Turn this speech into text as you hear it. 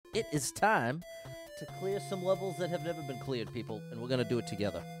it is time to clear some levels that have never been cleared, people, and we're going to do it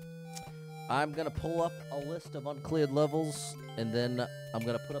together. I'm going to pull up a list of uncleared levels, and then I'm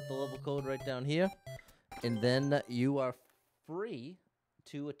going to put up the level code right down here, and then you are free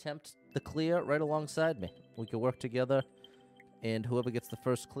to attempt the clear right alongside me. We can work together, and whoever gets the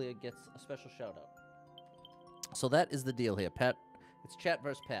first clear gets a special shout-out. So that is the deal here, Pat. It's chat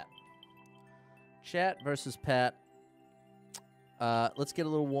versus Pat. Chat versus Pat. Let's get a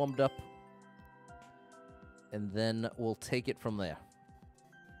little warmed up, and then we'll take it from there.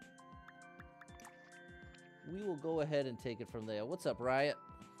 We will go ahead and take it from there. What's up, Riot?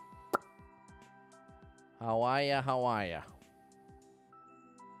 How are ya? How are ya?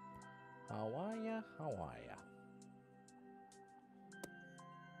 How are ya? How are ya?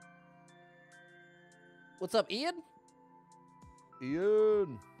 What's up, Ian?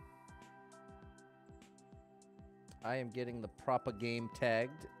 Ian. I am getting the proper game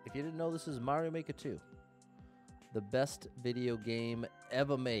tagged. If you didn't know, this is Mario Maker 2. The best video game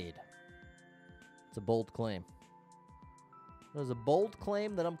ever made. It's a bold claim. There's a bold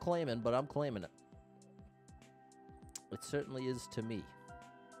claim that I'm claiming, but I'm claiming it. It certainly is to me.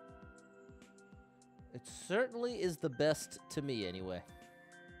 It certainly is the best to me, anyway.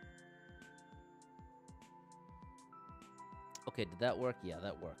 Okay, did that work? Yeah,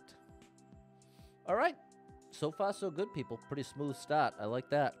 that worked. All right. So far, so good, people. Pretty smooth start. I like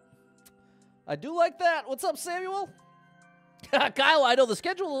that. I do like that. What's up, Samuel? Kyle, I know the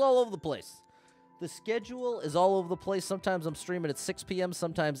schedule is all over the place. The schedule is all over the place. Sometimes I'm streaming at 6 p.m.,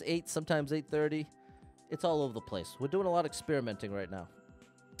 sometimes 8, sometimes 8:30. It's all over the place. We're doing a lot of experimenting right now.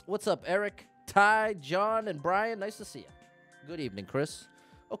 What's up, Eric, Ty, John, and Brian? Nice to see you. Good evening, Chris.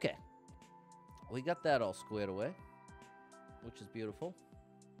 Okay. We got that all squared away, which is beautiful.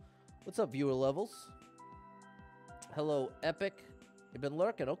 What's up, viewer levels? Hello, Epic. You've been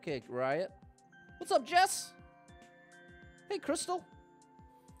lurking. Okay, Riot. What's up, Jess? Hey, Crystal.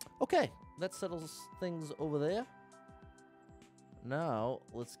 Okay, that settles things over there. Now,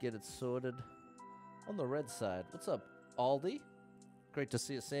 let's get it sorted on the red side. What's up, Aldi? Great to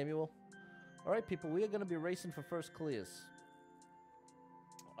see you, Samuel. All right, people, we are going to be racing for first clears.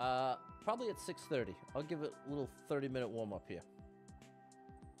 Probably at 6:30. I'll give it a little 30-minute warm-up here.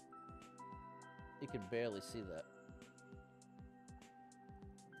 You can barely see that.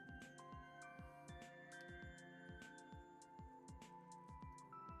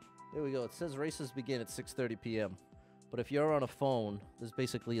 There we go. It says races begin at 6:30 p.m. But if you're on a phone, there's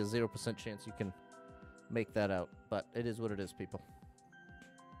basically a 0% chance you can make that out. But it is what it is, people.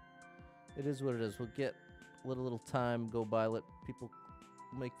 It is what it is. We'll get a little time go by, let people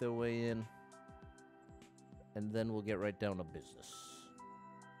make their way in, and then we'll get right down to business.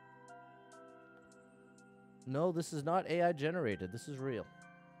 No, this is not AI generated. This is real.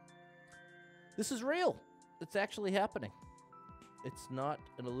 This is real. It's actually happening. It's not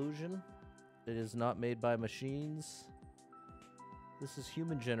an illusion. It is not made by machines. This is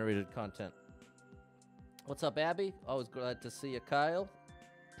human-generated content. What's up, Abby? Always glad to see you, Kyle.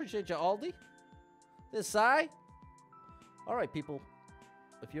 Appreciate you, Aldi. This Sai. All right, people.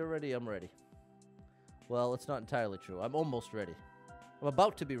 If you're ready, I'm ready. Well, it's not entirely true. I'm almost ready. I'm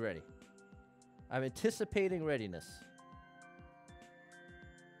about to be ready. I'm anticipating readiness.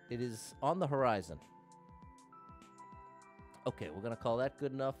 It is on the horizon. Okay, we're going to call that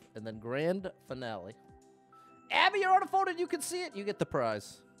good enough. And then grand finale. Abby, you're on a phone and you can see it. You get the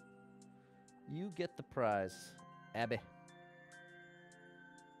prize. You get the prize, Abby.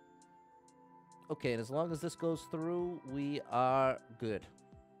 Okay, and as long as this goes through, we are good.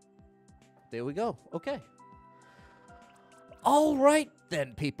 There we go. Okay. All right,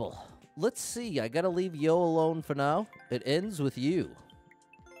 then, people. Let's see. I got to leave Yo alone for now. It ends with you.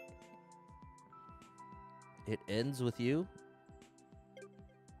 It ends with you.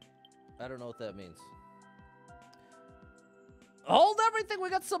 I don't know what that means. Hold everything. We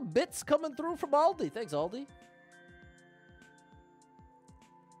got some bits coming through from Aldi. Thanks, Aldi.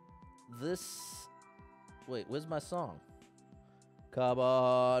 This... Wait, where's my song? Come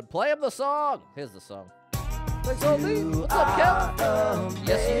on. Play him the song. Here's the song. Thanks, Aldi. What's up, Kev?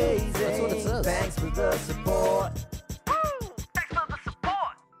 Yes, you. That's what it says. Thanks for the support. Thanks for the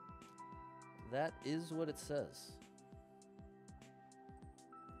support. That is what it says.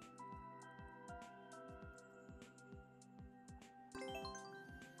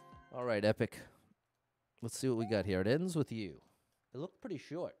 All right, Epic. Let's see what we got here. It ends with you. It looked pretty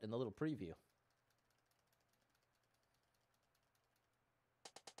short in the little preview.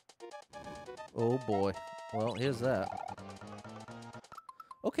 Oh, boy. Well, here's that.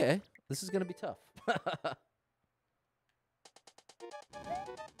 Okay. This is going to be tough.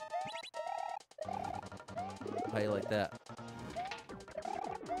 How you like that?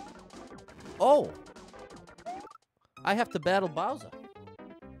 Oh! I have to battle Bowser.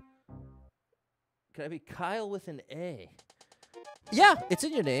 Can I be Kyle with an A? Yeah, it's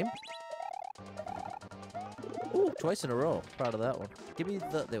in your name. Ooh, twice in a row. Proud of that one. Give me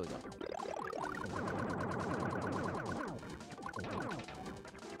the... There we go.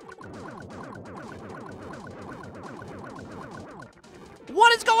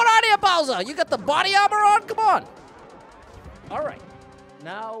 What is going on here, Bowser? You got the body armor on? Come on. All right.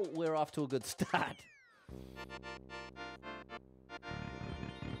 Now we're off to a good start.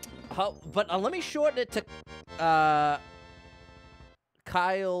 But let me shorten it to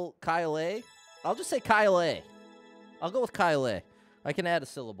Kyle A. I'll just say Kyle A. I'll go with Kyle A. I can add a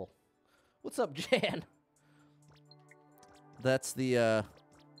syllable. What's up, Jan? That's the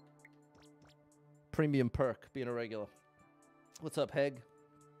premium perk, being a regular. What's up, Heg?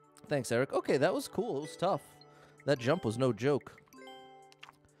 Thanks, Eric. Okay, that was cool. It was tough. That jump was no joke.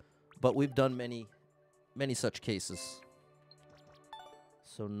 But we've done many such cases.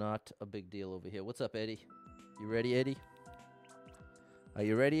 So not a big deal over here. What's up, Eddie? You ready, Eddie? Are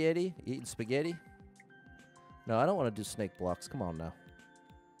you ready, Eddie? You eating spaghetti? No, I don't want to do snake blocks. Come on now.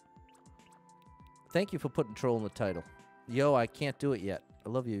 Thank you for putting troll in the title. Yo, I can't do it yet. I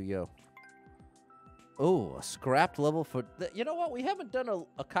love you, yo. Oh, a scrapped level for... You know what? We haven't done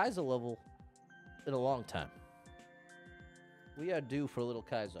a Kaizo level in a long time. We are due for a little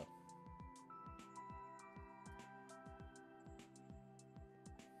Kaizo.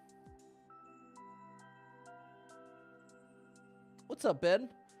 What's up, Ben?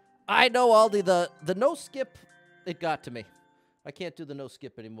 I know, Aldi. The no skip, it got to me. I can't do the no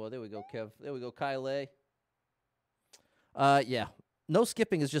skip anymore. There we go, Kev. There we go, Kyle A. Yeah. No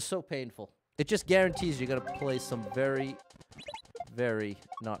skipping is just so painful. It just guarantees you're going to play some very, very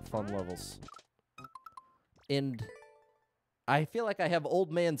not fun levels. And I feel like I have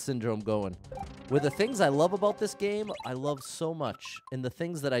old man syndrome going. With the things I love about this game, I love so much. And the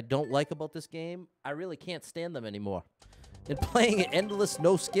things that I don't like about this game, I really can't stand them anymore. And playing endless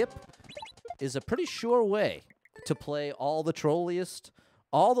no skip is a pretty sure way to play all the trolliest,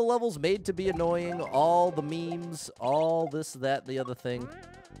 all the levels made to be annoying, all the memes, all this, that, the other thing.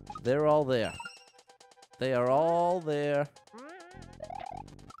 They're all there. They are all there.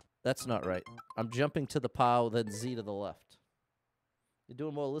 That's not right. I'm jumping to the POW, then Z to the left. You're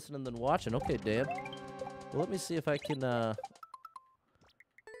doing more listening than watching. Okay, Dan. Well, let me see if I can,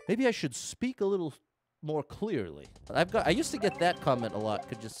 maybe I should speak a little more clearly. I used to get that comment a lot.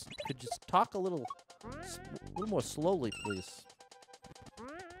 Could just talk a little more slowly, please.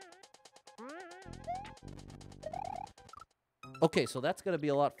 Okay, so that's going to be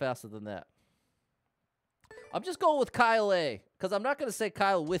a lot faster than that. I'm just going with Kyle A, because I'm not going to say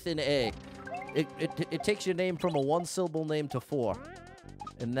Kyle with an A. It takes your name from a one-syllable name to 4.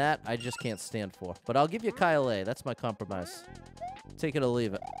 And that I just can't stand for. But I'll give you Kyle A. That's my compromise. Take it or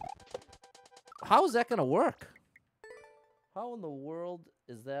leave it. How is that going to work? How in the world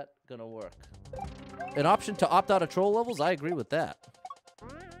is that going to work? An option to opt out of troll levels? I agree with that.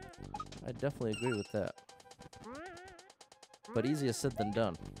 I definitely agree with that. But easier said than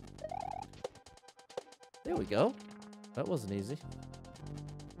done. There we go. That wasn't easy.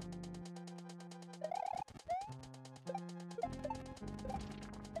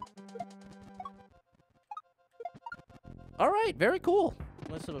 All right, very cool.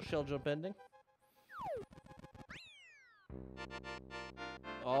 Nice little shell jump ending.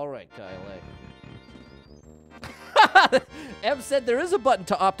 All right, Kyle A. Ev said there is a button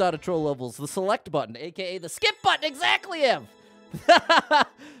to opt out of troll levels. The select button, a.k.a. the skip button. Exactly, Ev.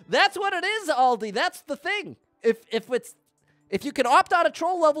 That's what it is, Aldi. That's the thing. If you can opt out of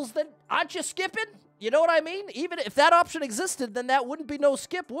troll levels, then aren't you skipping? You know what I mean? Even if that option existed, then that wouldn't be no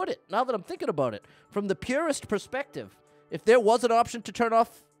skip, would it? Now that I'm thinking about it. From the purest perspective, if there was an option to turn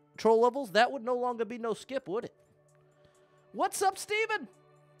off troll levels, that would no longer be no skip, would it? What's up, Steven?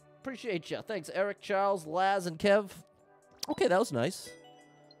 Appreciate you. Thanks, Eric, Charles, Laz, and Kev. Okay, that was nice.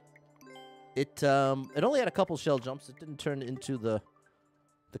 It only had a couple shell jumps. It didn't turn into the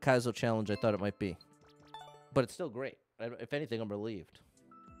Kaizo challenge I thought it might be. But it's still great. If anything, I'm relieved.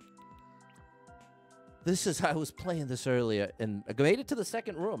 This is how I was playing this earlier, and I made it to the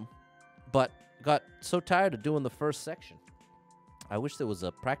second room, but got so tired of doing the first section. I wish there was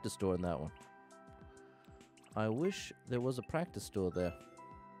a practice door in that one. I wish there was a practice door there.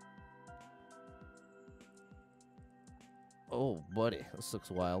 Oh, buddy, this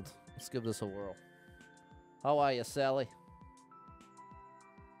looks wild. Let's give this a whirl. How are you, Sally?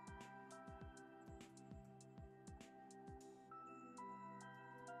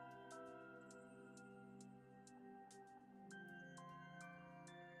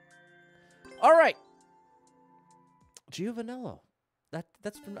 All right. Giovanello.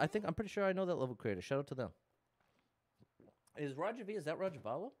 That's from, I'm pretty sure I know that level creator. Shout out to them. Is Roger V, is that Roger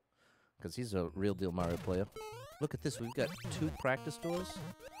Barlow? Because he's a real deal Mario player. Look at this. We've got 2 practice doors.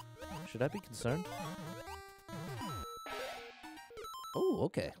 Should I be concerned? Oh,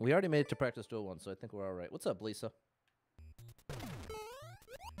 okay. We already made it to practice door 1, so I think we're all right. What's up, Lisa?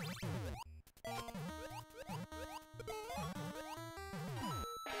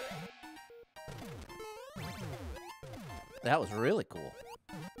 That was really cool.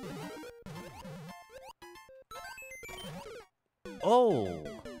 Oh.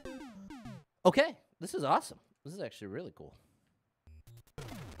 Okay. This is awesome. This is actually really cool.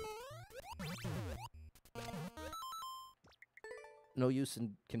 No use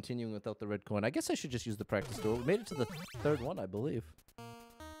in continuing without the red coin. I guess I should just use the practice door. We made it to the 3rd one, I believe.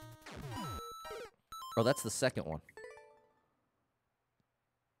 Oh, that's the 2nd one.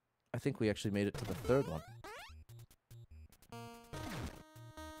 I think we actually made it to the 3rd one.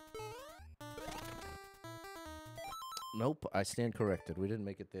 Nope, I stand corrected. We didn't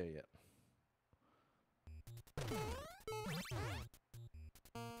make it there yet.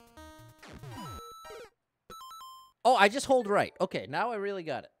 Oh, I just hold right. Okay, now I really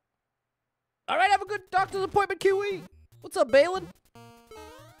got it. All right, have a good doctor's appointment, QE. What's up, Balin?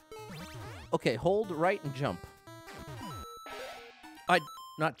 Okay, hold right and jump.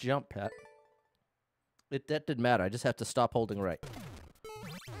 Not jump, Pat. That didn't matter. I just have to stop holding right.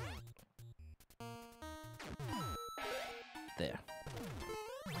 There.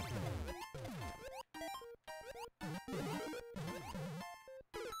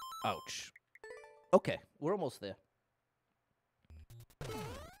 Ouch. Okay, we're almost there.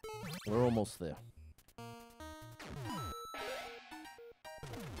 We're almost there.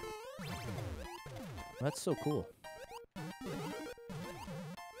 That's so cool.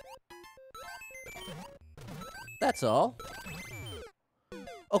 That's all.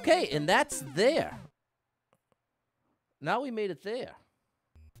 Okay, and that's there. Now we made it there.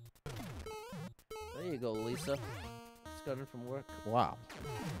 There you go, Lisa. Just got in from work. Wow.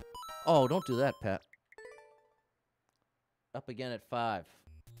 Oh, don't do that, Pat. Up again at 5.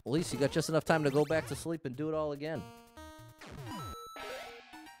 At least you got just enough time to go back to sleep and do it all again.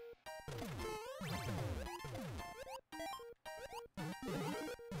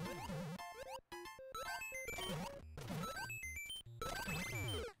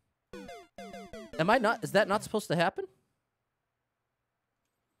 Am I not? Is that not supposed to happen?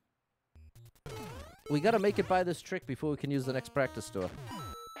 We gotta make it by this trick before we can use the next practice store.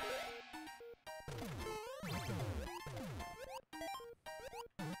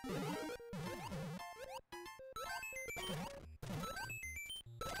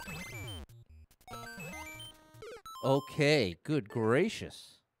 Okay, good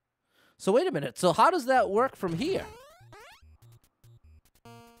gracious. So wait a minute. So how does that work from here?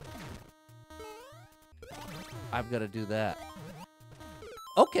 I've got to do that.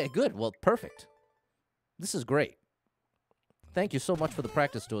 Okay, good. Well, perfect. This is great. Thank you so much for the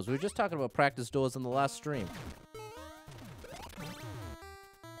practice doors. We were just talking about practice doors in the last stream.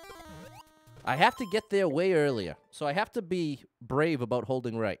 I have to get there way earlier, so I have to be brave about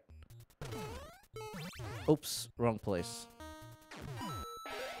holding right. Oops, wrong place.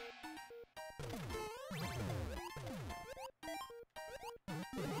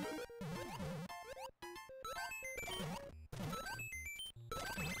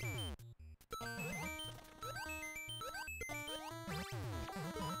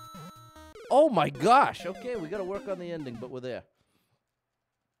 Oh my gosh! Okay, we gotta work on the ending, but we're there.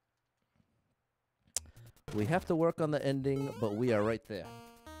 We have to work on the ending, but we are right there.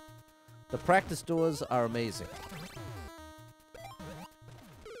 The practice doors are amazing.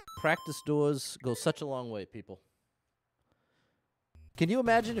 Practice doors go such a long way, people. Can you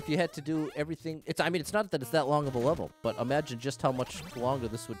imagine if you had to do everything? I mean, it's not that it's that long of a level, but imagine just how much longer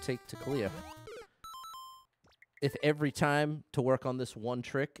this would take to clear. If every time to work on this one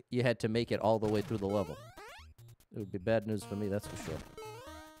trick, you had to make it all the way through the level. It would be bad news for me, that's for sure.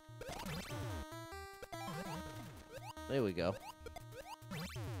 There we go.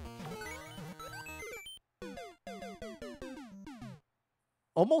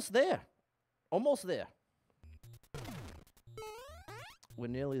 Almost there. Almost there. We're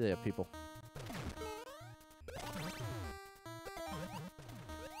nearly there, people.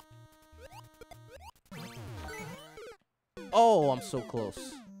 Oh, I'm so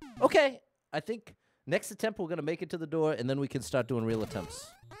close. Okay, I think next attempt we're going to make it to the door, and then we can start doing real attempts.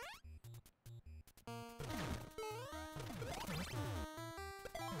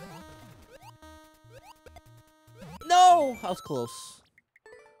 No! I was close.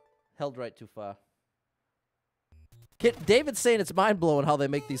 Held right too far. David's saying it's mind-blowing how they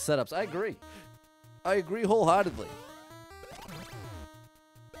make these setups. I agree. I agree wholeheartedly.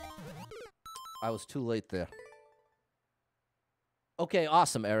 I was too late there. Okay,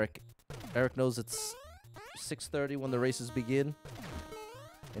 awesome, Eric. Eric knows it's 6:30 when the races begin,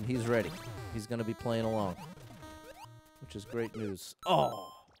 and he's ready. He's going to be playing along, which is great news.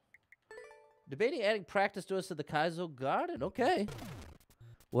 Oh! Debating adding practice doors to the Kaizo Garden. Okay.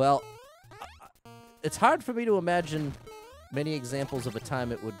 Well, it's hard for me to imagine many examples of a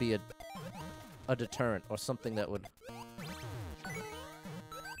time it would be a deterrent or something that would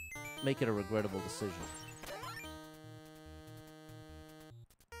make it a regrettable decision.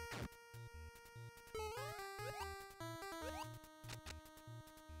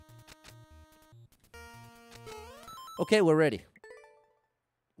 Okay, we're ready.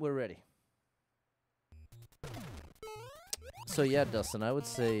 We're ready. So yeah, Dustin, I would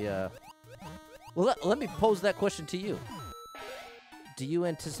say, well, let me pose that question to you. Do you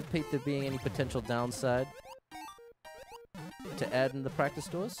anticipate there being any potential downside to add in the practice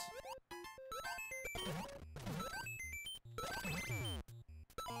doors?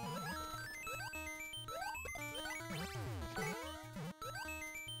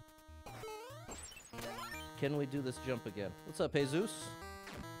 Can we do this jump again? What's up, Jesus?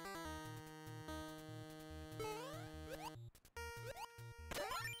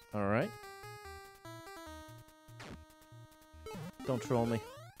 All right. Don't troll me.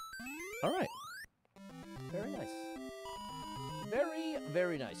 All right. Very nice. Very,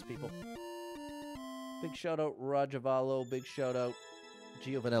 very nice, people. Big shout out Rajavallo. Big shout out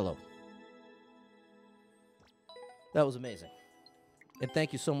Giovanello. That was amazing. And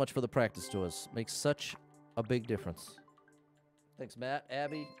thank you so much for the practice tours. Makes such a big difference. Thanks, Matt,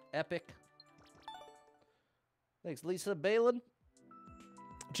 Abby, Epic. Thanks, Lisa, Balin.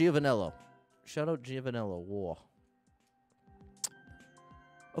 Giovanello. Shout out Giovanello. War.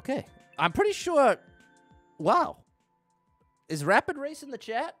 Okay. I'm pretty sure... Wow. Is Rapid Race in the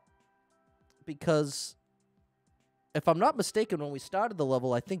chat? Because if I'm not mistaken, when we started the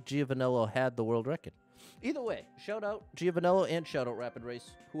level, I think Giovanello had the world record. Either way, shout out Giovanello and shout out Rapid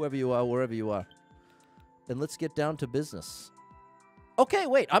Race. Whoever you are, wherever you are. And let's get down to business. Okay,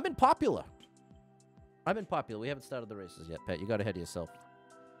 wait. I'm in popular. I'm in popular. We haven't started the races yet, Pat. You got ahead of yourself.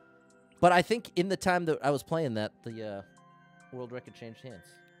 But I think in the time that I was playing that, the world record changed hands.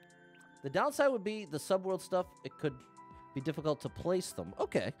 The downside would be the subworld stuff. It could be difficult to place them.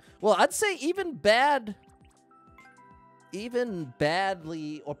 Okay. Well, I'd say even badly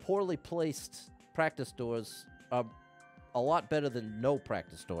or poorly placed practice doors are a lot better than no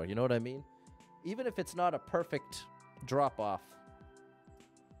practice door. You know what I mean? Even if it's not a perfect drop-off,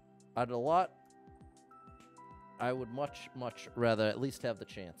 I would much, much rather at least have the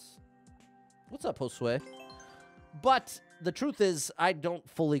chance. What's up, Josue? But the truth is, I don't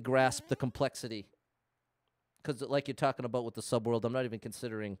fully grasp the complexity. Because like you're talking about with the subworld, I'm not even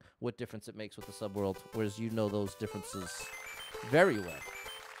considering what difference it makes with the subworld, whereas you know those differences very well.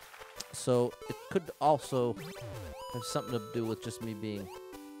 So it could also have something to do with just me being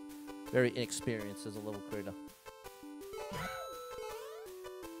very inexperienced as a level creator.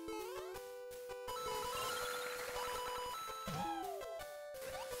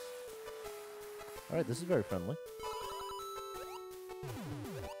 All right, this is very friendly.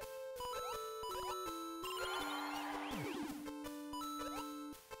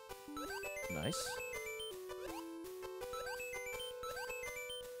 Nice.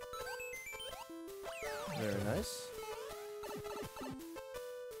 Very nice.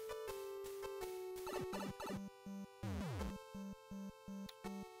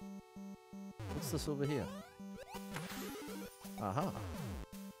 What's this over here? Aha.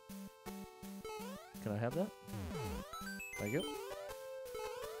 Can I have that? Thank you.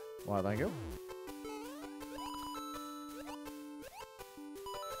 Why, thank you.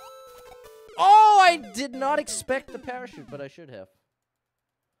 Oh, I did not expect the parachute, but I should have.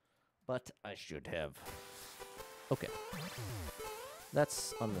 Okay.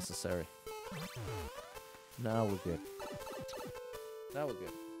 That's unnecessary. Now we're good.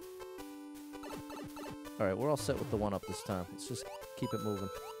 Alright, we're all set with the one-up this time. Let's just keep it moving.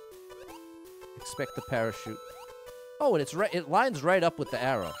 Expect the parachute. Oh, and it lines right up with the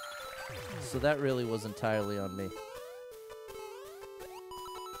arrow. So that really was entirely on me.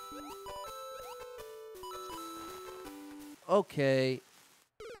 Okay.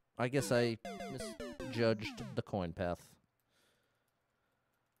 I guess I misjudged the coin path.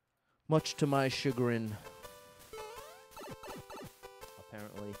 Much to my chagrin.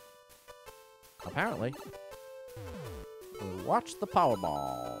 Apparently. We watch the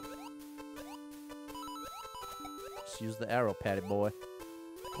Powerball. Use the arrow, Patty boy.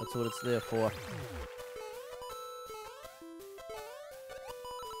 That's what it's there for.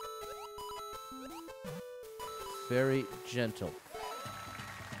 Very gentle.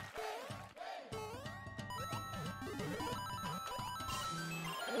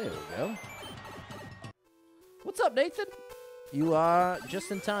 There we go. What's up, Nathan? You are just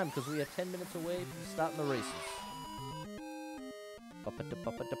in time because we are 10 minutes away from starting the races.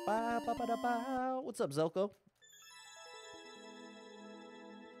 What's up, Zelko?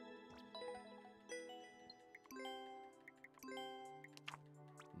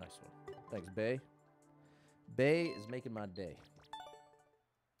 Nice one. Thanks, Bay. Bay is making my day.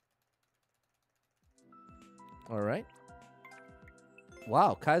 All right.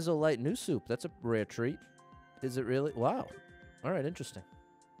 Wow, Kaizo Light new soup. That's a rare treat. Is it really? Wow. All right, interesting.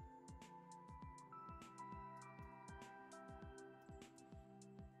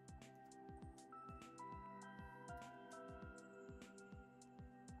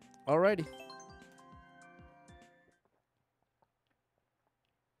 Alrighty.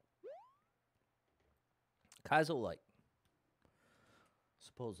 Kaizo Light.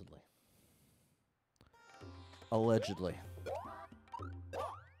 Supposedly. Allegedly.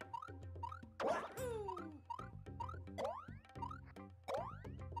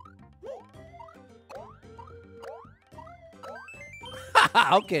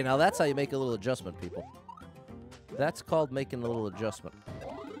 Okay, now that's how you make a little adjustment, people. That's called making a little adjustment.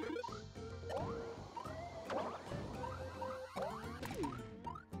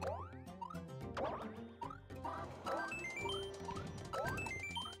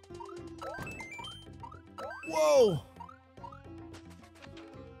 Whoa!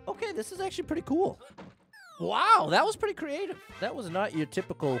 Okay, this is actually pretty cool. Wow, that was pretty creative. That was not your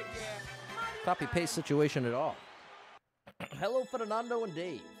typical copy-paste situation at all. Hello, Fernando and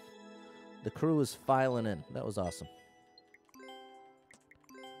Dave. The crew is filing in. That was awesome.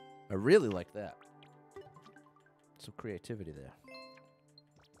 I really like that. Some creativity there.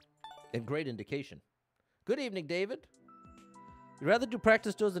 And great indication. Good evening, David. You'd rather do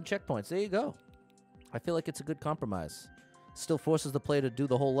practice doors than checkpoints. There you go. I feel like it's a good compromise. Still forces the player to do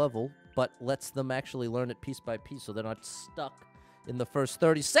the whole level, but lets them actually learn it piece by piece so they're not stuck in the first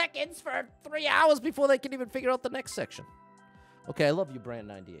 30 seconds for 3 hours before they can even figure out the next section. Okay, I love you,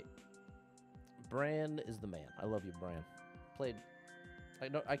 Brand98. Bran is the man. I love you, Bran. Played...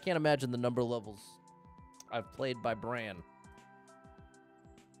 I can't imagine the number of levels I've played by Bran.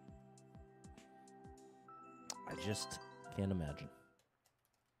 I just can't imagine.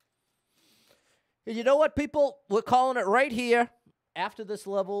 And you know what, people? We're calling it right here. After this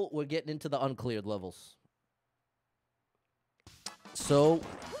level, we're getting into the uncleared levels. So...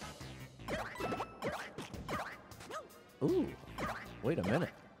 Ooh. Wait a minute.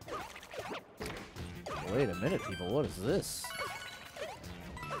 Wait a minute, people. What is this?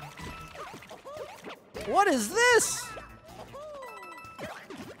 What is this?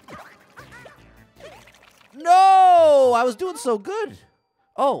 No! I was doing so good.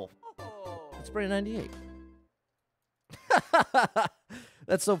 Oh. It's Brand 98.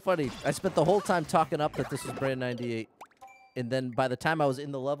 That's so funny. I spent the whole time talking up that this was Brand 98. And then by the time I was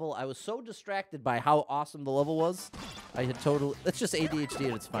in the level, I was so distracted by how awesome the level was. I had totally... That's just ADHD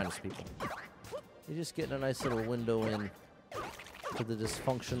at its finest, people. You're just getting a nice little window in to the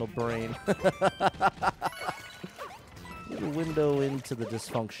dysfunctional brain. Little window into the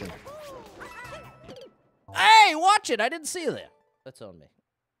dysfunction. Hey, watch it! I didn't see you there. That's on me.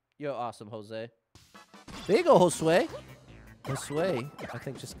 You're awesome, Jose. There you go, Josue. Josue, I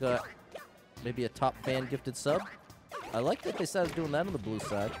think, just got maybe a top fan gifted sub. I like that they started doing that on the blue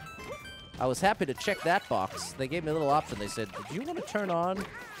side. I was happy to check that box. They gave me a little option. They said, "Do you want to turn on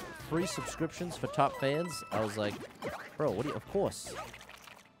free subscriptions for top fans?" I was like, bro, what do you... Of course.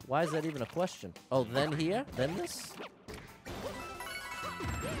 Why is that even a question? Oh, then here? Then this?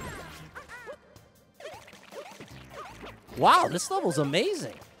 Wow, this level's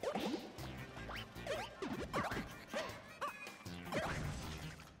amazing.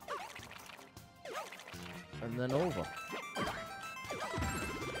 And then over.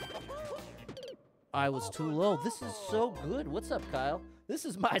 I was too low. This is so good. What's up, Kyle? This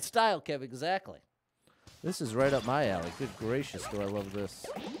is my style, Kev, exactly. This is right up my alley. Good gracious, do I love this.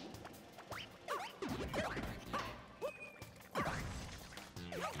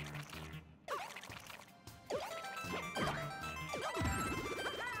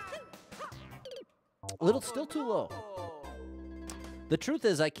 A little still too low. The truth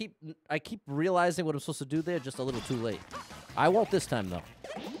is, I keep realizing what I'm supposed to do there just a little too late. I won't this time, though.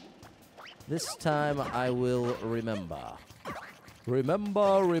 This time, I will remember.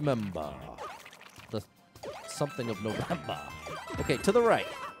 Remember. The something of November. Okay, to the right.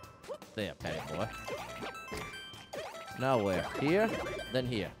 There, Patty boy. Now where? Here, then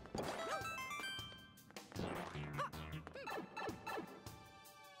here.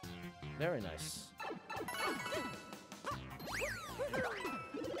 Very nice.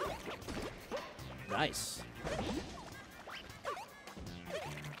 Nice.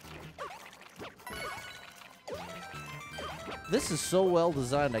 This is so well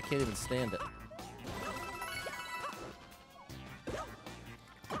designed, I can't even stand it.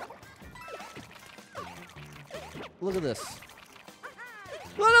 Look at this.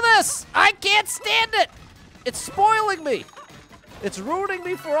 Look at this! I can't stand it! It's spoiling me! It's ruining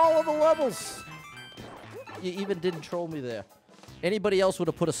me for all of the levels. You even didn't troll me there. Anybody else would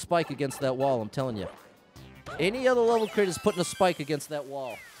have put a spike against that wall, I'm telling you. Any other level creator's putting a spike against that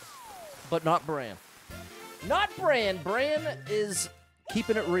wall. But not Bran. Not Bran. Bran is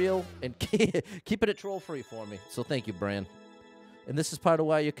keeping it real and keeping it troll-free for me. So thank you, Bran. And this is part of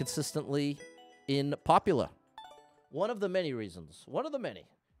why you're consistently in popular. One of the many reasons. One of the many.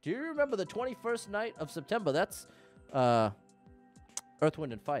 Do you remember the 21st night of September? That's Earth,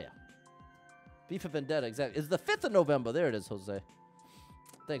 Wind, and Fire. V for Vendetta, exactly. It's the 5th of November. There it is, Jose.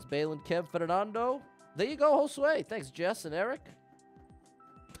 Thanks, Balin, Kev, Fernando. There you go, Josue. Thanks, Jess and Eric.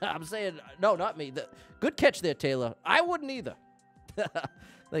 I'm saying, no, not me. Good catch there, Taylor. I wouldn't either.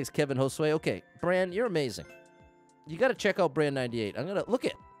 Thanks, Kevin, Josue. Okay, Bran, you're amazing. You got to check out Bran 98. I'm going to, look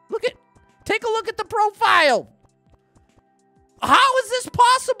it. Take a look at the profile. How is this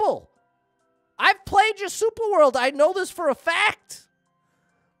possible? I've played your Super World. I know this for a fact.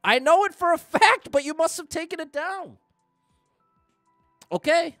 I know it for a fact, but you must have taken it down.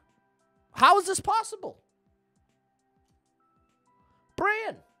 Okay? How is this possible?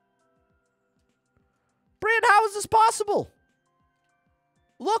 Bran, how is this possible?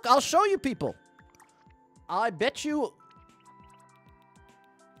 Look, I'll show you people. I bet you...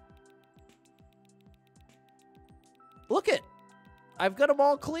 Look it. I've got them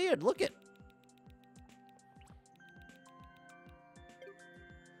all cleared. Look it.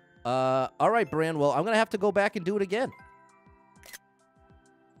 All right, Bran. Well, I'm going to have to go back and do it again.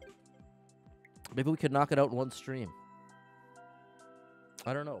 Maybe we could knock it out in one stream.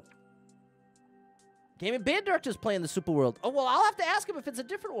 I don't know. Gaming Band Director's playing the Super World. Oh, well, I'll have to ask him if it's a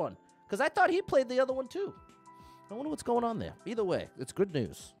different one. Because I thought he played the other one, too. I wonder what's going on there. Either way, it's good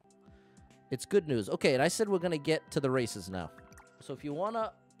news. It's good news. Okay, and I said we're going to get to the races now. So if you want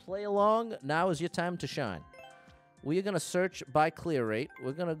to play along, now is your time to shine. We are going to search by clear rate.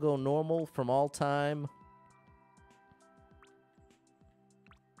 We're going to go normal from all time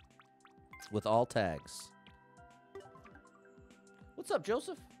with all tags. What's up,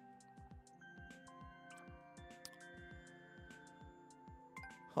 Joseph?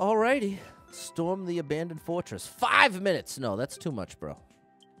 Alrighty. Storm the abandoned fortress. 5 minutes. No, that's too much, bro.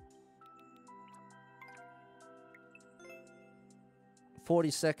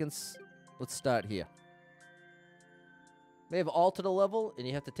 40 seconds. Let's start here. They have altered a level, and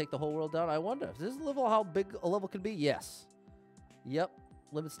you have to take the whole world down. I wonder, is this level how big a level can be? Yes. Yep.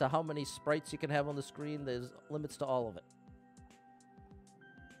 Limits to how many sprites you can have on the screen. There's limits to all of it.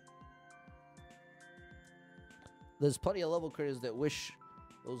 There's plenty of level creators that wish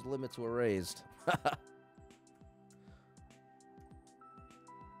those limits were raised.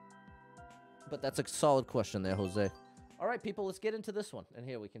 But that's a solid question there, Jose. All right, people, let's get into this one. And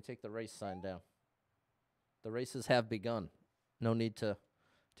here, we can take the race sign down. The races have begun. No need to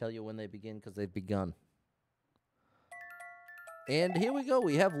tell you when they begin because they've begun. And here we go.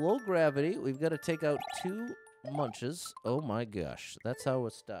 We have low gravity. We've got to take out 2 munches. Oh, my gosh. That's how we're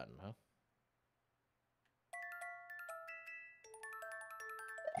starting, huh?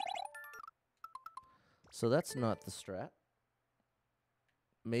 So that's not the strat.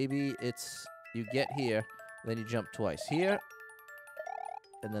 Maybe it's you get here, then you jump twice. Here,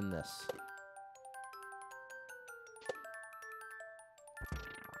 and then this.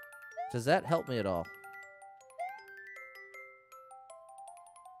 Does that help me at all?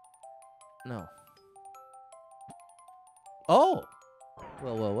 No. Oh!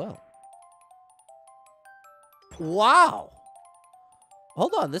 Well, well, well. Wow!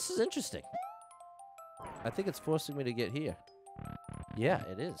 Hold on, this is interesting. I think it's forcing me to get here. Yeah,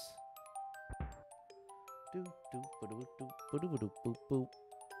 it is.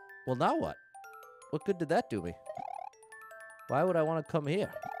 Well, now what? What good did that do me? Why would I want to come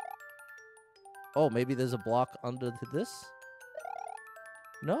here? Oh, maybe there's a block under this?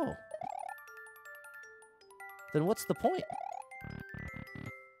 No. Then what's the point?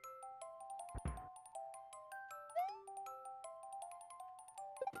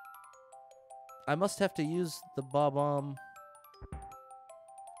 I must have to use the bob-omb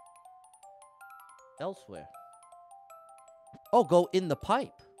elsewhere. Oh, go in the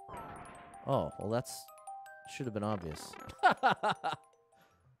pipe. Oh, well, that's... should have been obvious.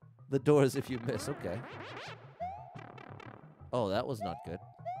 The doors if you miss. Okay. Oh, that was not good.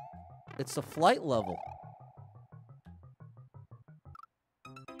 It's a flight level.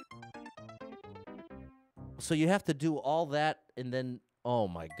 So you have to do all that and then... Oh,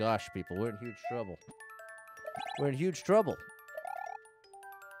 my gosh, people. We're in huge trouble. We're in huge trouble.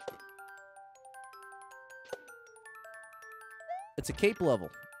 It's a cape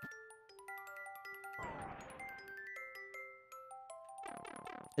level.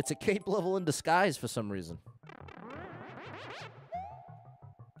 It's a cape level in disguise for some reason.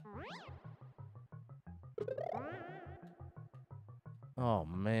 Oh,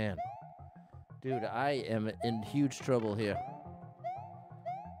 man. Dude, I am in huge trouble here.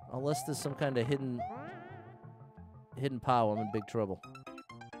 Unless there's some kind of hidden power, I'm in big trouble.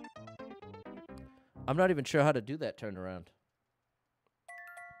 I'm not even sure how to do that turnaround.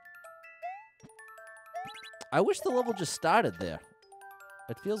 I wish the level just started there.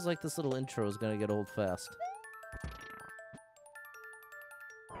 It feels like this little intro is going to get old fast.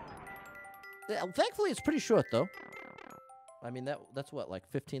 Yeah, thankfully, it's pretty short, though. I mean, that's what, like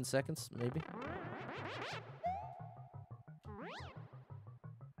 15 seconds, maybe?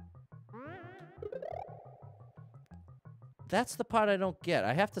 That's the part I don't get.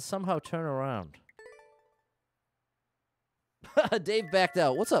 I have to somehow turn around. Dave backed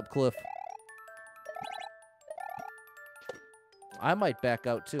out. What's up, Cliff? I might back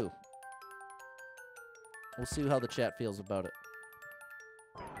out, too. We'll see how the chat feels about it.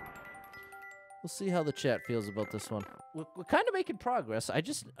 We'll see how the chat feels about this one. We're kind of making progress. I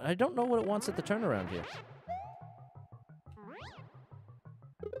don't know what it wants at the turnaround here.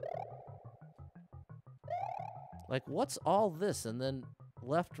 Like, what's all this? And then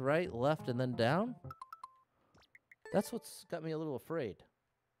left, right, left, and then down? That's what's got me a little afraid.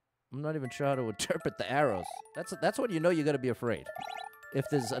 I'm not even sure how to interpret the arrows. That's when you know you got to be afraid. If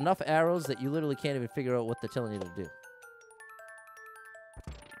there's enough arrows that you literally can't even figure out what they're telling you to do.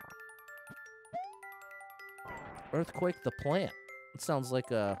 Earthquake the Plant. It sounds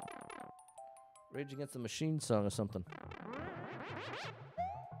like a Rage Against the Machine song or something.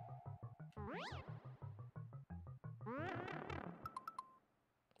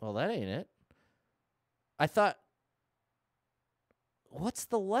 Well, that ain't it. I thought... What's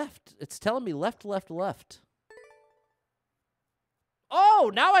the left? It's telling me left, left, left.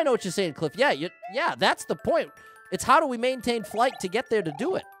 Oh, now I know what you're saying, Cliff. Yeah, yeah, that's the point. It's how do we maintain flight to get there to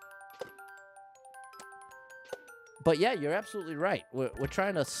do it? But yeah, you're absolutely right. We're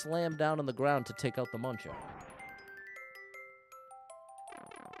trying to slam down on the ground to take out the muncher.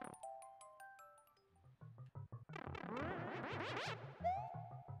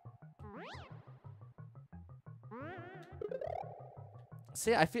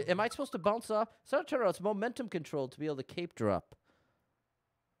 See, I feel... Am I supposed to bounce off? It's not a turnaround. It's momentum control to be able to cape drop.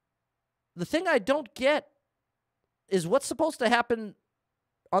 The thing I don't get is what's supposed to happen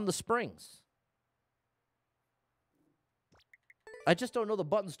on the springs. I just don't know the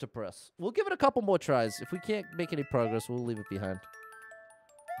buttons to press. We'll give it a couple more tries. If we can't make any progress, we'll leave it behind.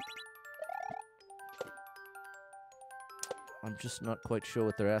 I'm just not quite sure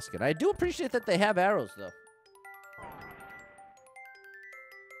what they're asking. I do appreciate that they have arrows, though.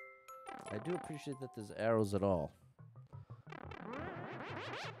 I do appreciate that there's arrows at all.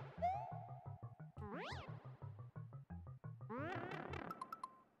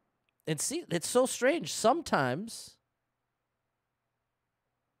 And see, it's so strange. Sometimes...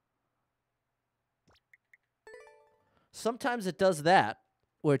 Sometimes it does that,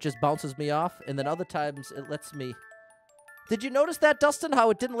 where it just bounces me off, and then other times it lets me... Did you notice that, Dustin, how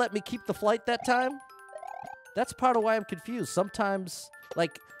it didn't let me keep the flight that time? That's part of why I'm confused. Sometimes,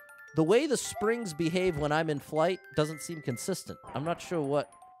 like, the way the springs behave when I'm in flight doesn't seem consistent. I'm not sure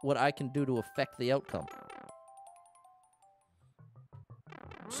what I can do to affect the outcome.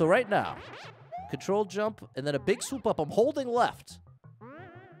 So right now, control jump, and then a big swoop up. I'm holding left.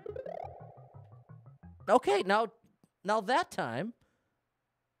 Okay, now that time,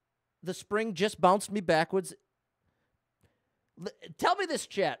 the spring just bounced me backwards. Tell me this,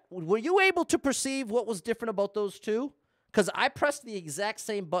 chat. Were you able to perceive what was different about those two? Because I pressed the exact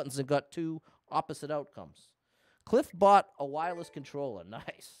same buttons and got two opposite outcomes. Cliff bought a wireless controller.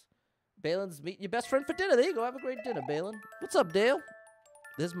 Nice. Balin's meeting your best friend for dinner. There you go. Have a great dinner, Balin. What's up, Dale?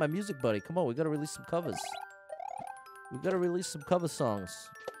 This is my music buddy. Come on, we got to release some covers. We got to release some cover songs.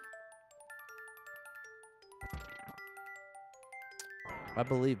 I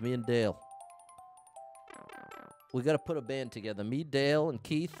believe me and Dale. We got to put a band together. Me, Dale, and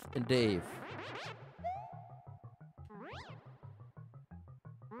Keith, and Dave.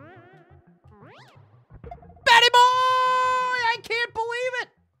 Betty boy! I can't believe it!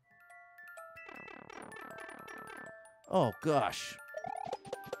 Oh, gosh.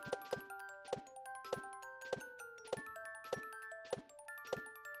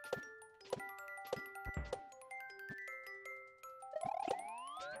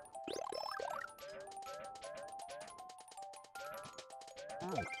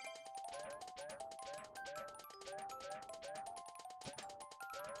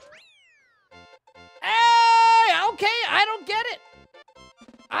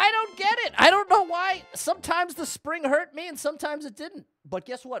 I don't know why. Sometimes the spring hurt me and sometimes it didn't. But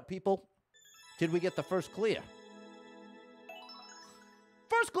guess what, people? Did we get the first clear?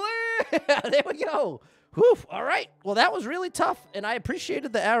 First clear! There we go. Whew. All right. Well, that was really tough, and I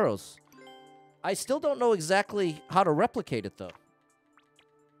appreciated the arrows. I still don't know exactly how to replicate it, though.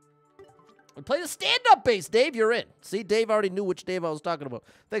 We play the stand-up bass. Dave, you're in. See, Dave already knew which Dave I was talking about.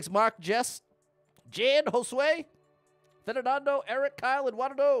 Thanks, Mark, Jess, Jan, Josue, Fernando, Eric, Kyle, and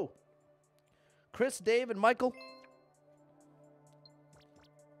Wadado. Chris, Dave, and Michael.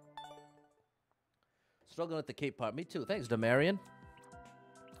 Struggling at the Cape part. Me too. Thanks, Demarion.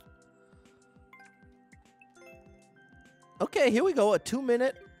 Okay, here we go. A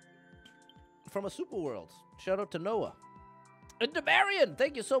 2-minute from a Super World. Shout out to Noah. And Demarion,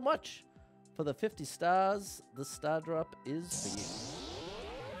 thank you so much for the 50 stars. The star drop is for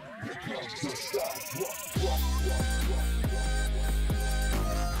you.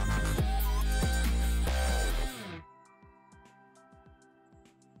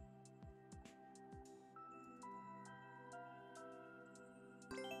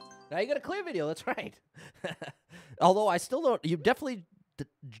 Now you got a clear video. That's right. Although I still don't. You definitely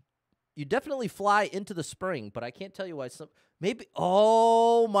fly into the spring, but I can't tell you why. Maybe.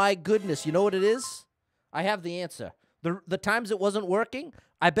 Oh my goodness! You know what it is? I have the answer. The times it wasn't working,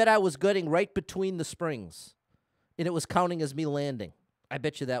 I bet I was getting right between the springs, and it was counting as me landing. I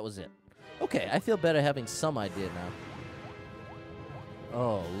bet you that was it. Okay, I feel better having some idea now.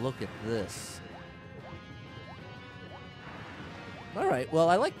 Oh, look at this. All right, well,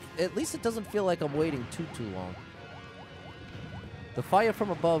 at least it doesn't feel like I'm waiting too long. The fire from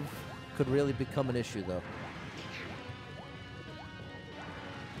above could really become an issue, though.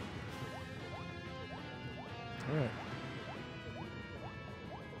 All right.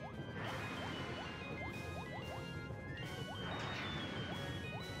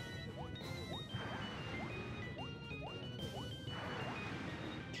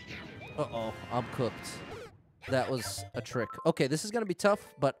 Uh-oh, I'm cooked. That was a trick. Okay, this is going to be tough,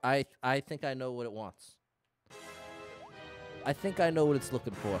 but I think I know what it wants. I think I know what it's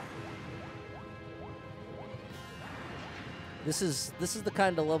looking for. This is the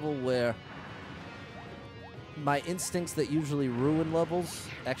kind of level where my instincts that usually ruin levels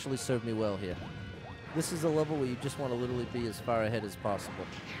actually serve me well here. This is a level where you just want to literally be as far ahead as possible.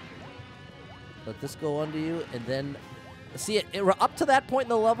 Let this go under you, and then... See, up to that point in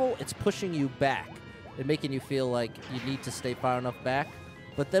the level, it's pushing you back and making you feel like you need to stay far enough back.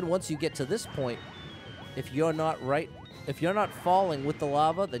 But then once you get to this point, if you're not falling with the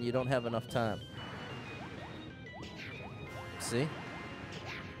lava, then you don't have enough time. See?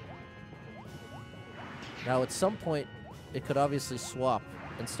 Now, at some point, it could obviously swap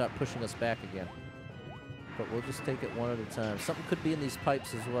and start pushing us back again. But we'll just take it one at a time. Something could be in these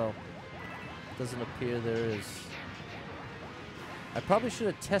pipes as well. Doesn't appear there is. I probably should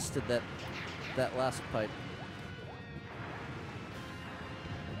have tested that last pipe.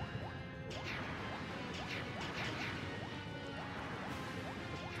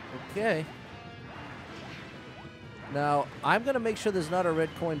 Okay. Now, I'm going to make sure there's not a red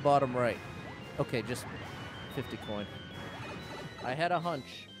coin bottom right. Okay, just 50 coin. I had a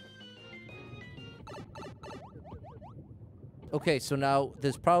hunch. Okay, so now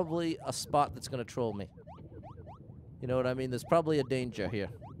there's probably a spot that's going to troll me. You know what I mean? There's probably a danger here.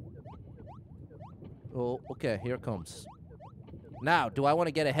 Oh, okay, here it comes. Now, do I want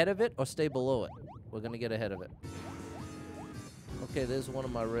to get ahead of it or stay below it? We're going to get ahead of it. Okay, there's one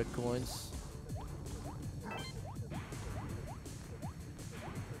of my red coins.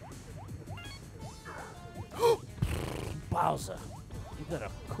 Bowser, you gotta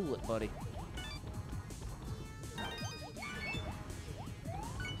cool it, buddy.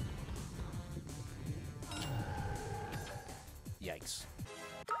 Yikes.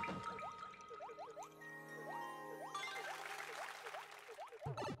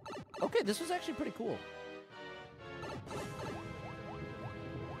 Okay, this was actually pretty cool.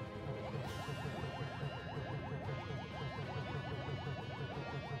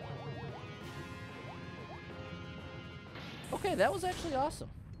 that was actually awesome.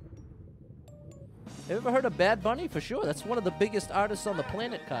 Have you ever heard of Bad Bunny? For sure. That's one of the biggest artists on the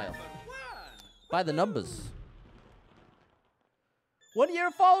planet, Kyle. By the numbers. 1 year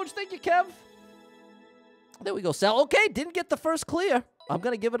of followers. Thank you, Kev. There we go, Sal. Okay, didn't get the first clear. I'm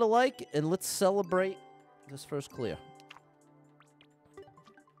going to give it a like, and let's celebrate this first clear.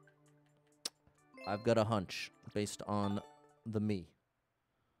 I've got a hunch based on the me.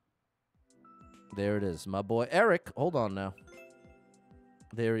 There it is. My boy Eric. Hold on now.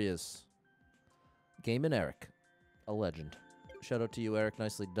 There he is. Game Eric. A legend. Shout out to you, Eric.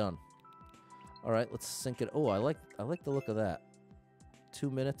 Nicely done. All right, let's sync it. Oh, I like the look of that.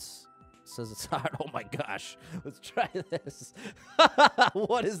 2 minutes. Says it's hard. Oh my gosh. Let's try this.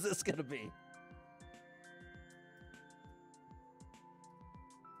 What is this going to be?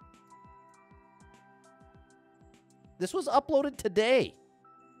 This was uploaded today.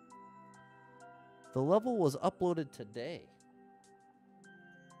 The level was uploaded today.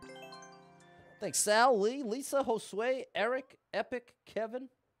 Thanks, Sal, Lee, Lisa, Josue, Eric, Epic, Kevin.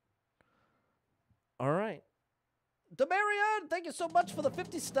 All right. Demarion, thank you so much for the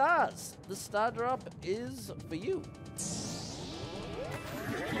 50 stars. This star drop is for you.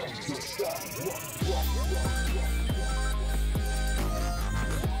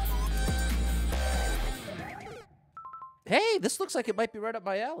 Hey, this looks like it might be right up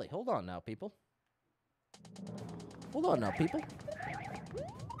my alley. Hold on now, people. Hold on now, people.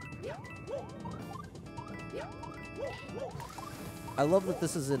 I love that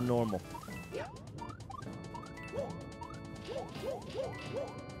this is in normal.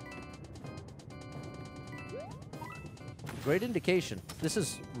 Great indication. This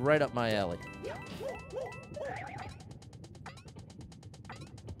is right up my alley.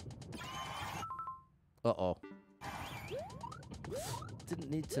 Uh-oh. Didn't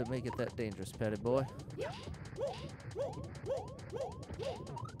need to make it that dangerous, Patty boy.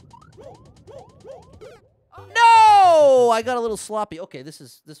 No! I got a little sloppy. Okay,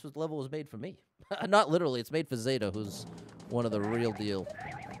 this level was made for me. Not literally, it's made for Zeta, who's one of the real deal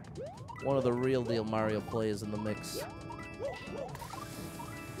Mario players in the mix.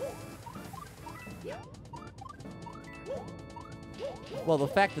 Well, the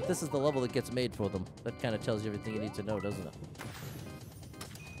fact that this is the level that gets made for them, that kind of tells you everything you need to know, doesn't it?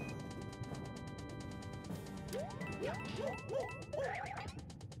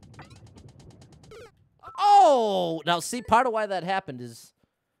 Oh! Now, see, part of why that happened is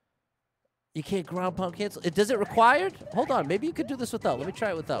you can't ground pound cancel. Does it required? Hold on, maybe you could do this without. Let me try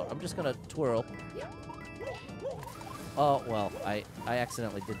it without. I'm just going to twirl. Oh, well, I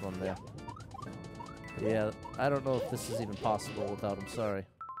accidentally did one there. Yeah, I don't know if this is even possible without him. Sorry.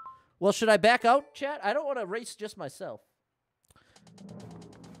 Well, should I back out, chat? I don't want to race just myself.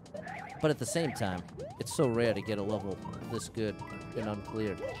 But at the same time, it's so rare to get a level this good in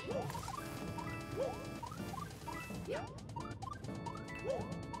Uncleared.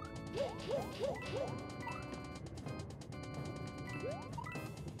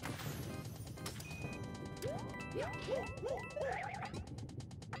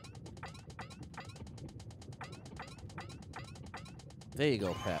 There you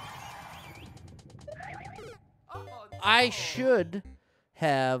go, Pat. I should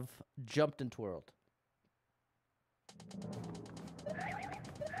have jumped and twirled.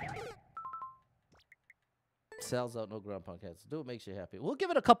 Sal's out, no ground pound cats. Do what makes you happy. We'll give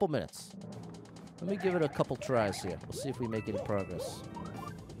it a couple minutes. Let me give it a couple tries here. We'll see if we make any progress.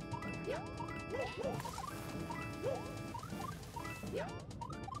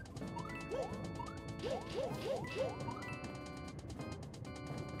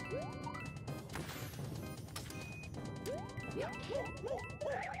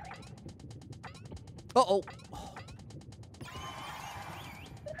 Uh-oh.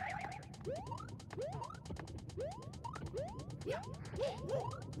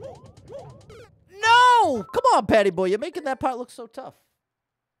 No! Come on, Patty boy. You're making that part look so tough.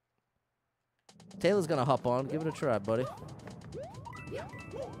 Taylor's gonna hop on. Give it a try, buddy.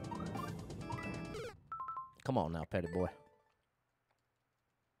 Come on now, Patty boy.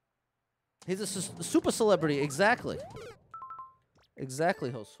 He's a super celebrity. Exactly.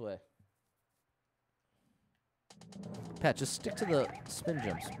 Exactly, Josue. Pat, just stick to the spin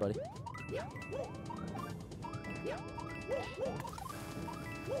jumps, buddy.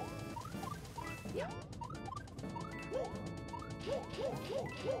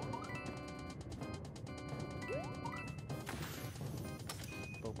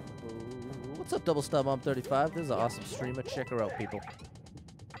 What's up, Double Star Mom 35? This is an awesome streamer. Check her out, people.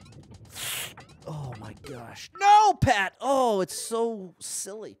 Oh my gosh. No, Pat! Oh, it's so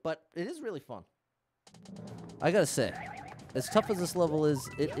silly, but it is really fun. I gotta say, As tough as this level is,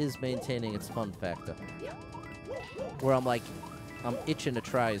 it is maintaining its fun factor. Where I'm like, I'm itching to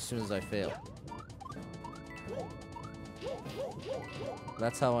try as soon as I fail.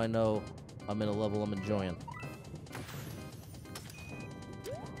 That's how I know I'm in a level I'm enjoying.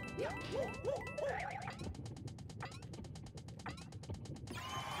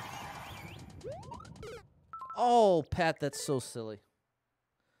 Oh, Pat, that's so silly.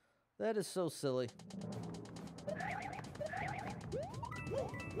 That is so silly.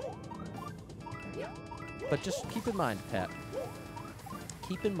 But just keep in mind, Pat.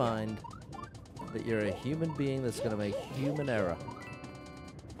 Keep in mind that you're a human being that's going to make human error.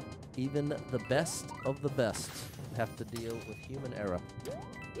 Even the best of the best have to deal with human error.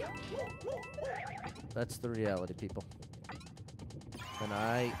 That's the reality, people. And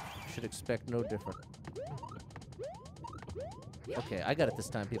I should expect no different. Okay, I got it this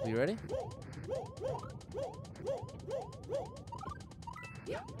time, people. You ready?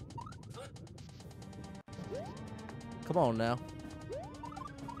 Come on now.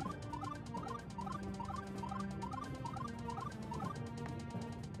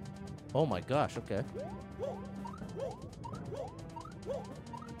 Oh my gosh, okay.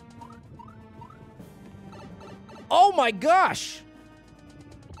 Oh my gosh!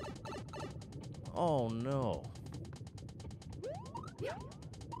 Oh no.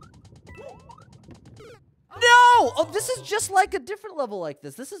 No! Oh, this is just like a different level like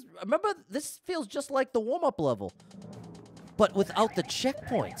this. This is, remember, this feels just like the warm-up level, but without the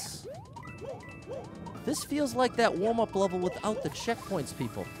checkpoints. This feels like that warm-up level without the checkpoints,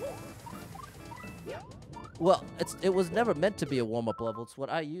 people. Well, it was never meant to be a warm-up level. It's what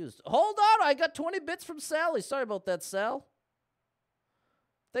I used. Hold on, I got 20 bits from Sally. Sorry about that, Sal.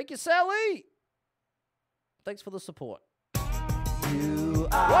 Thank you, Sally. Thanks for the support. You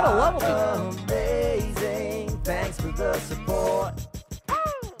What a level, are amazing. Thanks for the support.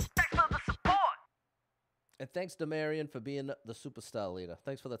 Thanks for the support. And thanks to Marion for being the superstar leader.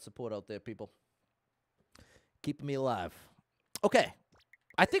 Thanks for that support out there, people. Keeping me alive. Okay.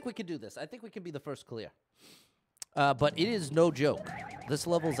 I think we can do this. I think we can be the first clear. But it is no joke. This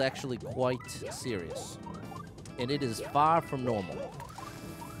level is actually quite serious. And it is far from normal.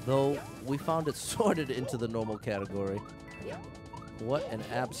 Though we found it sorted into the normal category. What an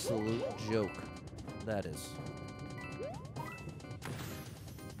absolute joke that is.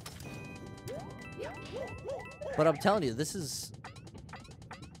 But I'm telling you, this is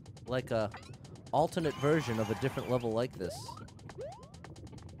like a alternate version of a different level like this.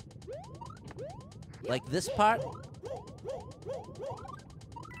 Like this part,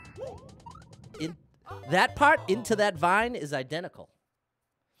 in that part into that vine is identical.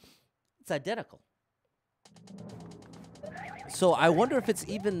 It's identical. So I wonder if it's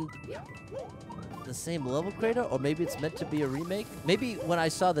even the same level creator, or maybe it's meant to be a remake. Maybe when I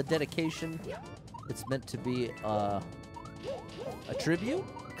saw the dedication, it's meant to be a tribute,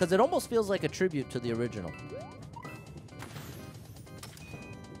 because it almost feels like a tribute to the original.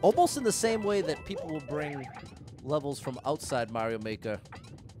 Almost in the same way that people will bring levels from outside Mario Maker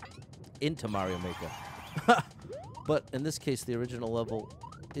into Mario Maker. But in this case, the original level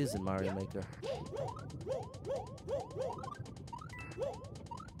is in Mario Maker.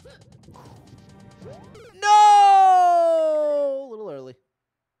 No! A little early.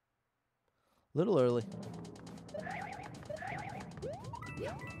 Little early.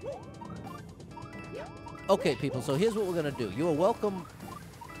 Okay, people, so here's what we're going to do. You are welcome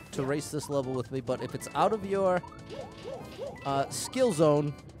to race this level with me, but if it's out of your skill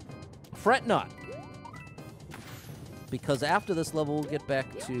zone, fret not. Because after this level, we'll get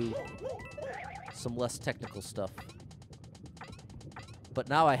back to some less technical stuff. But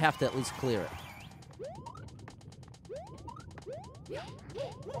now I have to at least clear it.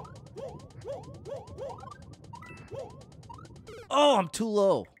 Oh, I'm too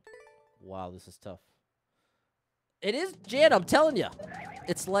low. Wow, this is tough. It is, Jan, I'm telling you.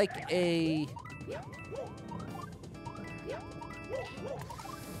 It's like a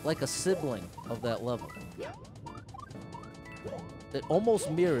sibling of that level. It almost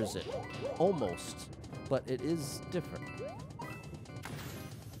mirrors it. Almost. But it is different.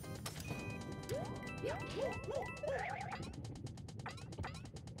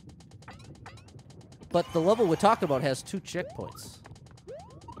 But the level we're talking about has 2 checkpoints.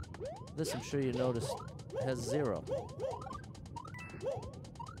 This, I'm sure you noticed, has 0.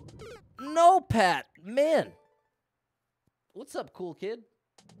 No, Pat! Man! What's up, cool kid?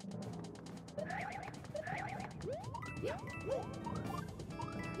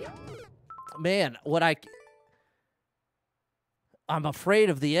 Man, I'm afraid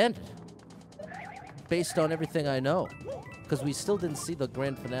of the end. Based on everything I know. because we still didn't see the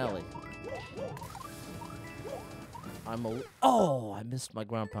grand finale. Oh, I missed my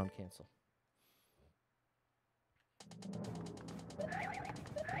ground pound cancel.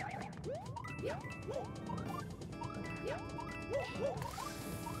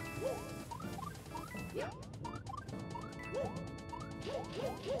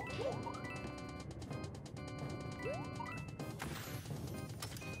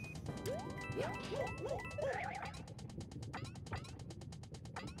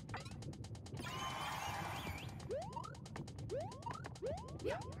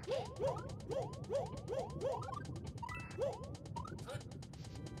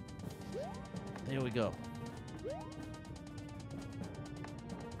 There we go.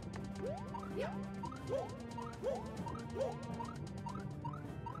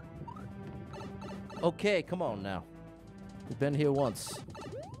 Okay, come on now. We've been here once.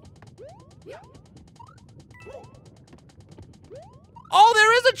 Oh,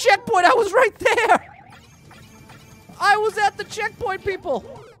 there is a checkpoint! I was right there! I was at the checkpoint, people!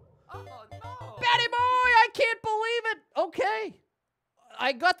 Oh, no. Betty boy, I can't believe it! Okay.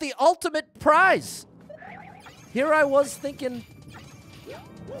 I got the ultimate prize. Here I was thinking...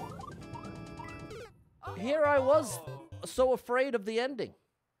 Here I was so afraid of the ending.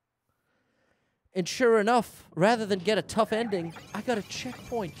 And sure enough, rather than get a tough ending, I got a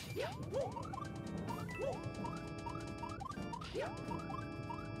checkpoint.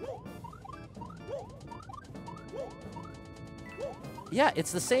 Yeah,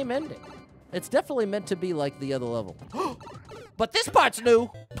 it's the same ending. It's definitely meant to be like the other level. But this part's new!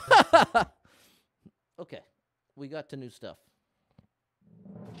 Okay, we got to new stuff.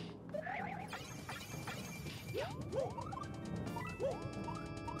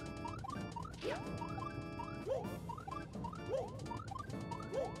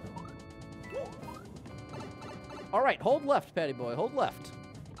 All right, hold left, Patty boy, hold left.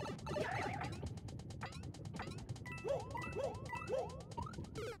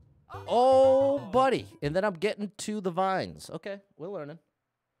 Oh, buddy. And then I'm getting to the vines. Okay, we're learning.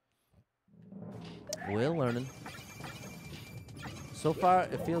 We're learning. So far,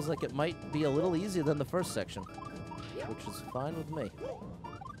 it feels like it might be a little easier than the first section, which is fine with me.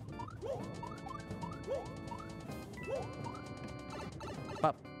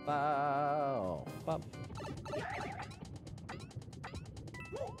 Pop, pow, pop.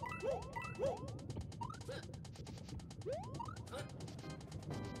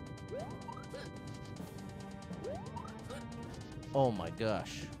 Oh my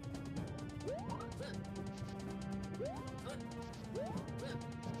gosh.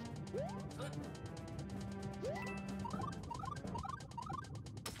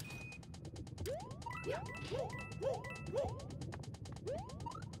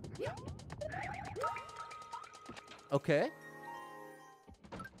 Okay.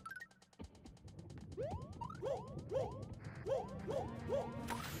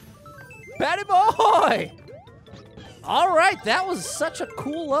 Patty boy! All right, that was such a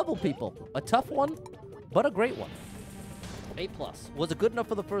cool level, people. A tough one, but a great one. A+. Was it good enough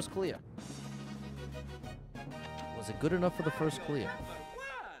for the first clear? Was it good enough for the first clear?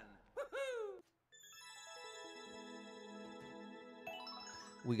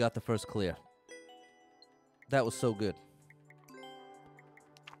 We got the first clear. That was so good.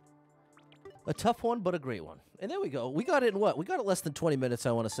 A tough one, but a great one. And there we go. We got it in what? We got it less than 20 minutes,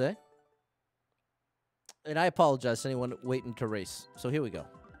 I want to say. And I apologize to anyone waiting to race. So here we go.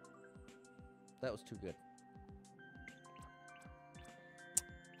 That was too good.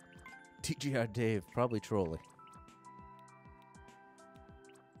 TGR Dave, probably trolling.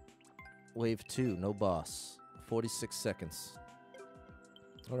 Wave 2, no boss. 46 seconds.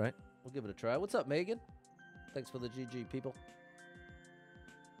 All right, we'll give it a try. What's up, Megan? Thanks for the GG, people.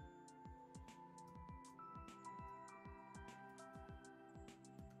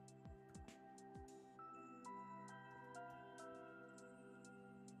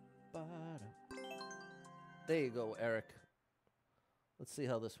 There you go, Eric. Let's see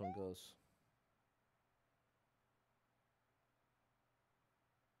how this one goes.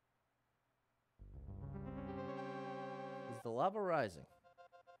 Is the lava rising?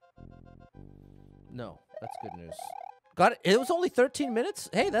 No, that's good news. Got it. It was only 13 minutes?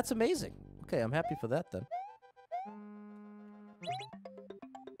 Hey, that's amazing. Okay, I'm happy for that then.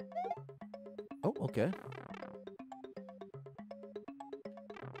 Oh, okay.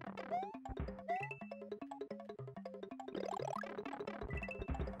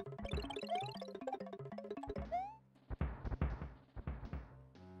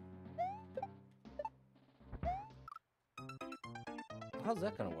 How's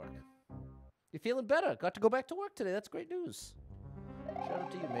that gonna work? feeling better? Got to go back to work today. That's great news. Shout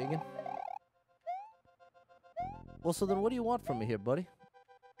out to you, Megan. Well, so then what do you want from me here, buddy?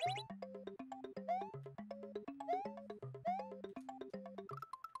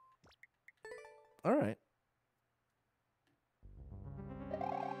 All right.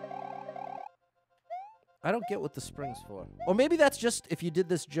 I don't get what the spring's for. Or maybe that's just if you did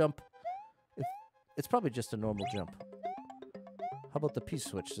this jump. It's probably just a normal jump. How about the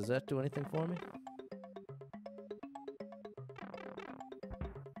P-switch? Does that do anything for me?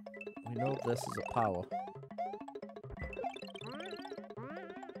 We know this is a power.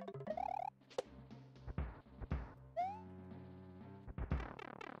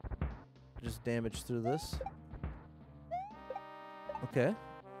 Just damage through this. Okay.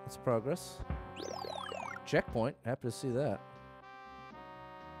 That's progress. Checkpoint. Happy to see that.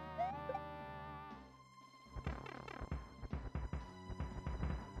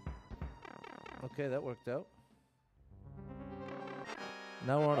 Okay, that worked out.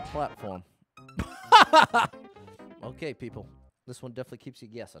 Now we're on a platform. Okay, people. This one definitely keeps you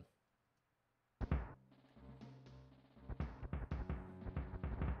guessing.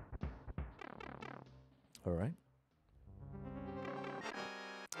 All right.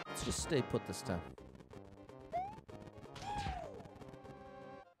 Let's just stay put this time.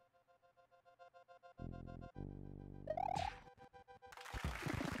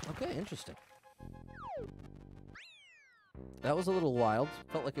 Okay, interesting. That was a little wild.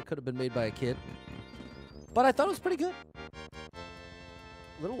 Felt like it could have been made by a kid. But I thought it was pretty good.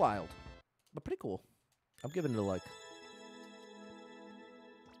 A little wild, but pretty cool. I'm giving it a like.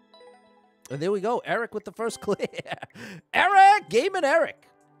 And there we go. Eric with the first clear. Eric! Gaming Eric.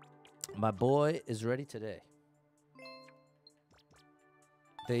 My boy is ready today.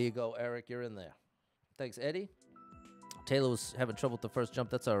 There you go, Eric. You're in there. Thanks, Eddie. Taylor was having trouble with the first jump.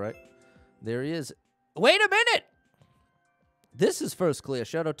 That's all right. There he is. Wait a minute! This is first clear.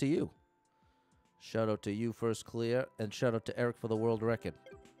 Shout out to you. Shout out to you, first clear. And shout out to Eric for the world record.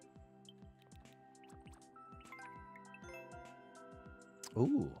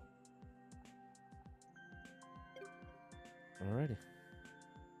 Ooh. Alrighty.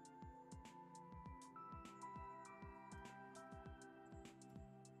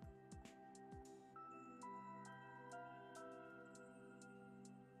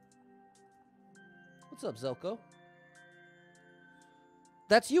 What's up, Zelko?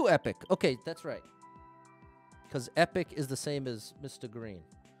 That's you, Epic. Okay, that's right. Because Epic is the same as Mr. Green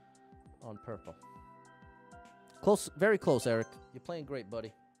on purple. Close, very close, Eric. You're playing great,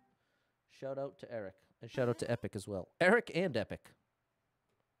 buddy. Shout out to Eric. And shout out to Epic as well. Eric and Epic.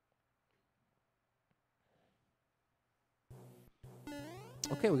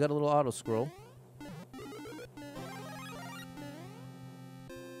 Okay, we got a little auto scroll.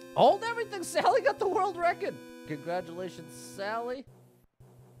 Hold everything. Sally got the world record. Congratulations, Sally.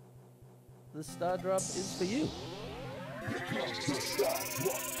 This star drop is for you.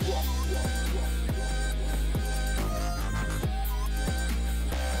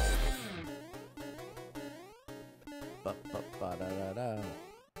 Ba-ba-ba-da-da-da.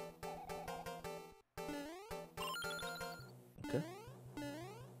 Okay.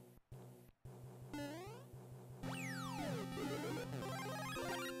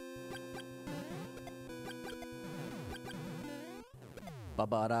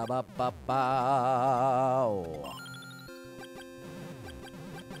 Ba-ba-da-ba-ba-bow.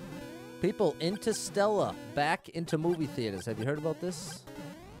 People, Interstellar back into movie theaters. Have you heard about this?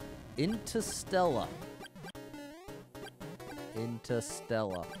 Interstellar.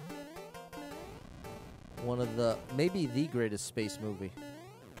 Interstellar. One of the, maybe the greatest space movie.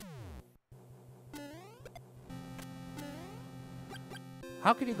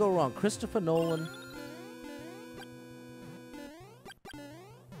 How could you go wrong? Christopher Nolan,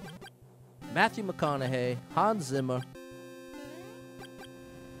 Matthew McConaughey, Hans Zimmer.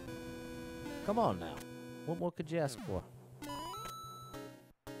 Come on now. What more could you ask for?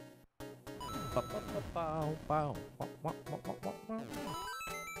 I'm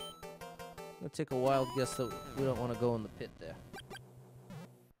gonna take a wild guess that we don't want to go in the pit there.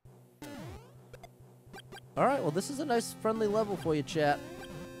 Alright, well this is a nice friendly level for you, chat.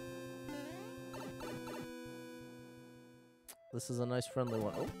 This is a nice friendly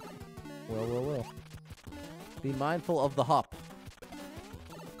one. Oh. Well. Be mindful of the hop.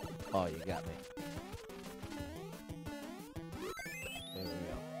 Oh, you got me. There we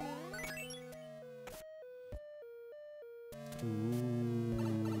go. Ooh.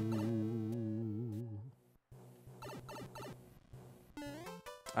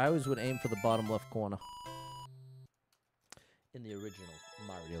 I always would aim for the bottom left corner. In the original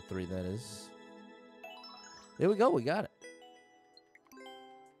Mario 3, that is. There we go. We got it.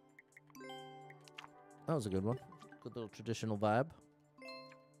 That was a good one. Good little traditional vibe.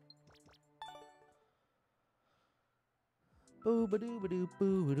 Boo ba doo ba doo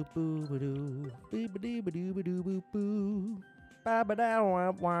boo ba doo boo ba doo bee ba dee ba doo ba doo boo boo ba ba da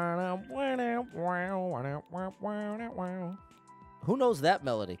wah wah wah wah wah. Who knows that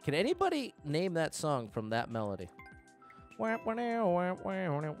melody? Can anybody name that song from that melody?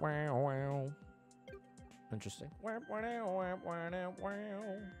 Interesting.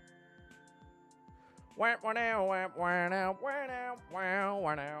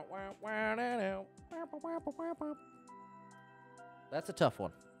 That's a tough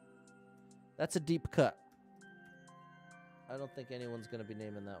one. That's a deep cut. I don't think anyone's going to be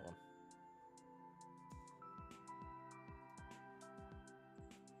naming that one.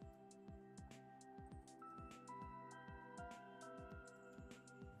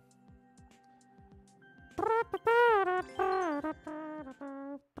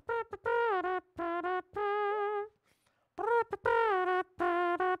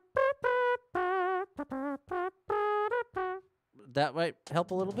 That might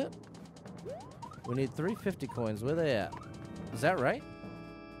help a little bit. We need 350 coins. Where they at? Is that right?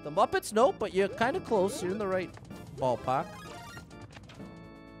 The Muppets? Nope, but you're kind of close. You're in the right ballpark.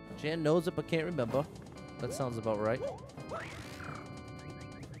 Jan knows it but can't remember. That sounds about right.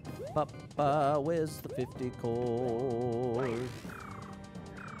 Papa, where's the 50 coins?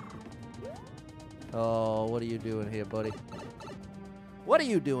 Oh, what are you doing here, buddy? What are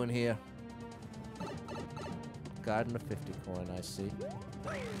you doing here? Guiding a 50 coin, I see.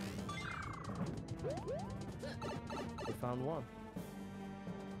 We found one.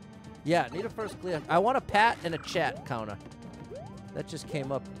 Yeah, need a first clear. I want a pat and a chat counter. That just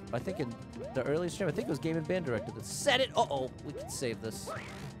came up, I think, in the earliest stream. I think it was Game and Band Director that said it. Uh-oh, we can save this.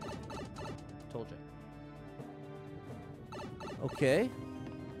 Told you. Okay.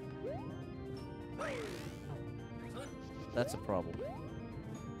 That's a problem.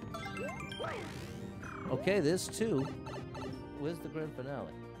 Okay, there's two. Where's the grand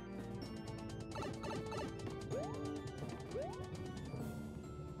finale?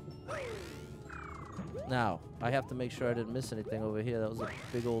 Now, I have to make sure I didn't miss anything over here. That was a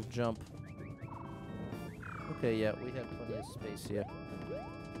big old jump. Okay, yeah, we have plenty of space here.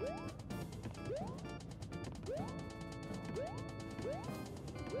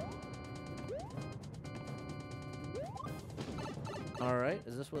 All right,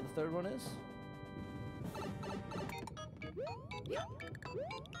 is this where the third one is?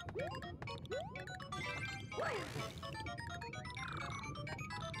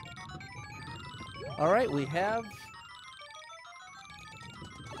 All right, we have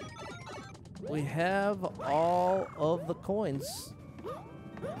all of the coins.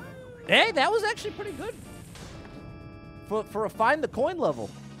 Hey, that was actually pretty good for a find the coin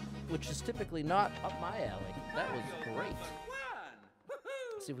level, which is typically not up my alley. That was great.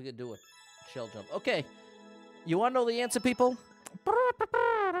 Let's see if we can do a shell jump. Okay, you want to know the answer, people?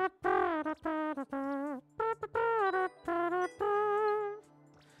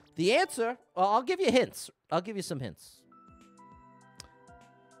 The answer, well, I'll give you hints. I'll give you some hints.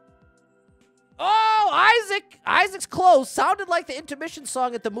 Oh, Isaac! Isaac's close. Sounded like the intermission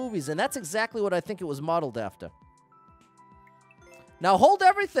song at the movies, and that's exactly what I think it was modeled after. Now, hold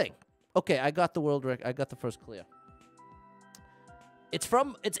everything. Okay, I got the world record. I got the first clear. It's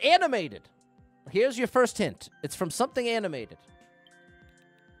animated. Here's your first hint. It's from something animated.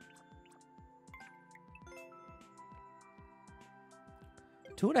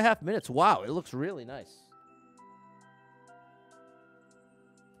 Two 2.5 minutes. Wow, it looks really nice.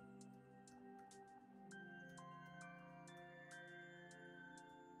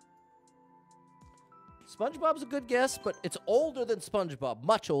 SpongeBob's a good guess, but it's older than SpongeBob.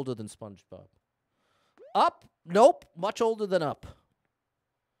 Much older than SpongeBob. Up? Nope. Much older than Up.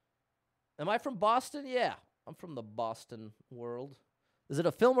 Am I from Boston? Yeah. I'm from the Boston world. Is it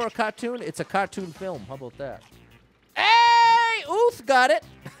a film or a cartoon? It's a cartoon film. How about that? Hey! Ooth got it.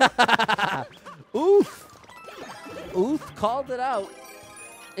 Ooth. Ooth called it out.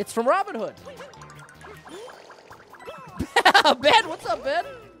 It's from Robin Hood. Ben, what's up, Ben?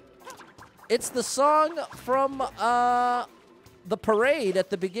 It's the song from the parade at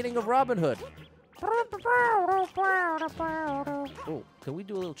the beginning of Robin Hood. Oh, can we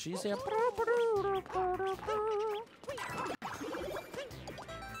do a little cheese here?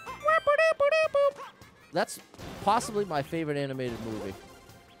 That's possibly my favorite animated movie.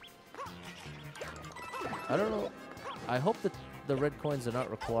 I don't know. I hope that the red coins are not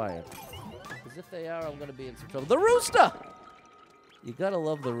required. Because if they are, I'm going to be in some trouble. The rooster! You gotta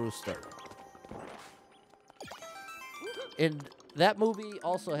love the rooster. And that movie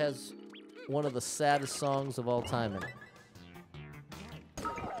also has one of the saddest songs of all time in it.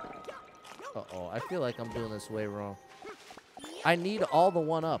 Uh-oh, I feel like I'm doing this way wrong. I need all the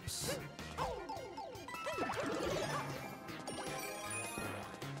one-ups.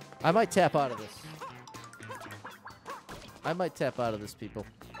 I might tap out of this. I might tap out of this, people.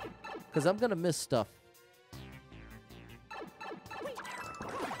 Because I'm going to miss stuff.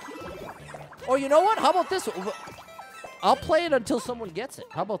 Or you know what? How about this? I'll play it until someone gets it.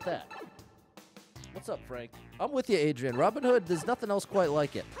 How about that? What's up, Frank? I'm with you, Adrian. Robin Hood, there's nothing else quite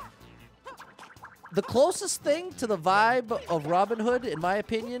like it. The closest thing to the vibe of Robin Hood, in my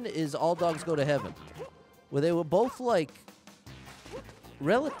opinion, is All Dogs Go to Heaven. Where they were both, like,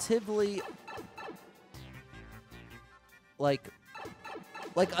 relatively, like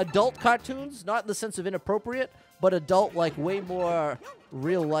adult cartoons. Not in the sense of inappropriate, but adult, like, way more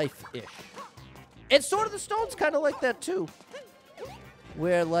real-life-ish. And Sword of the Stone's kind of like that, too.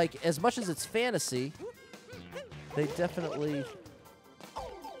 Where, like, as much as it's fantasy, they definitely...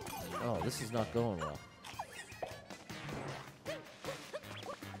 Oh, this is not going well.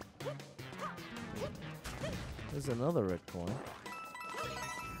 There's another red coin.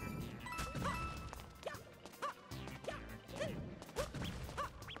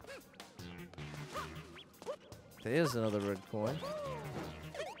 There's another red coin.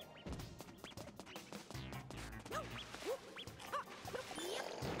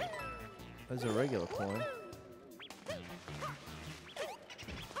 There's a regular coin.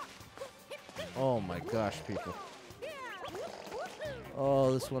 Oh my gosh, people.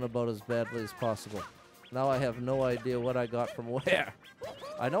 Oh, this went about as badly as possible. Now I have no idea what I got from where.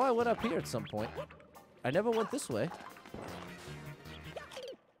 I know I went up here at some point. I never went this way.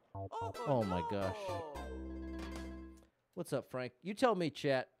 Oh my gosh. What's up, Frank? You tell me,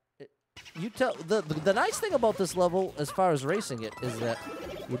 chat. You tell the nice thing about this level, as far as racing it, is that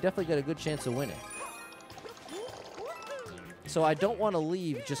you definitely got a good chance of winning. So I don't want to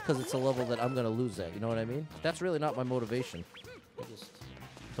leave just because it's a level that I'm going to lose at. You know what I mean? That's really not my motivation. I just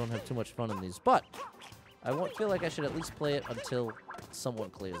don't have too much fun in these. But I won't feel like I should at least play it until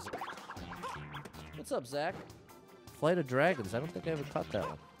someone clears it. What's up, Zach? Flight of Dragons. I don't think I ever caught that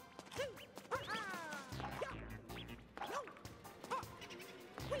one.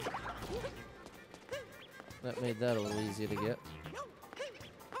 That made that a little easier to get.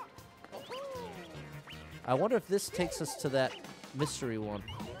 I wonder if this takes us to that mystery one.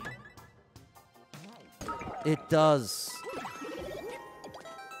 It does.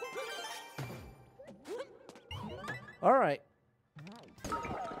 All right.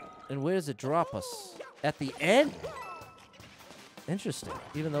 And where does it drop us? At the end? Interesting.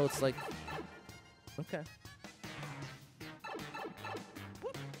 Even though it's like... Okay.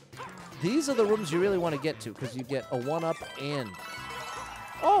 These are the rooms you really want to get to, because you get a one-up and...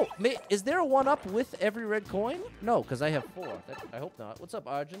 Oh, is there a one-up with every red coin? No, because I have 4. I hope not. What's up,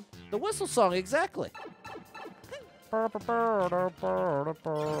 Arjun? The whistle song, exactly. Now,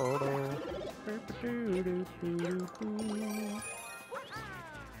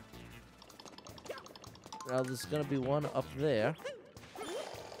 there's going to be one up there.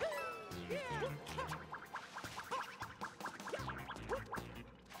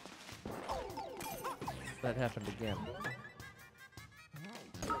 That happened again.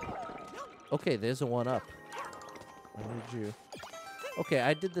 Okay, there's a one up. I need you. Okay,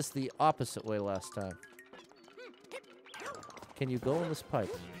 I did this the opposite way last time. Can you go in this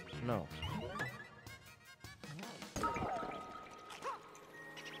pipe? No.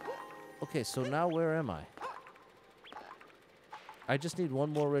 Okay, so now where am I? I just need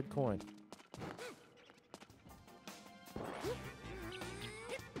one more red coin.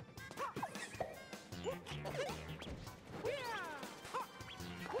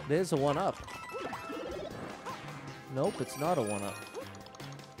 There's a one-up. Nope, it's not a one-up.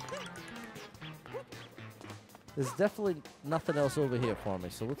 There's definitely nothing else over here for me,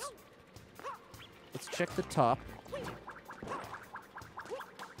 so let's check the top.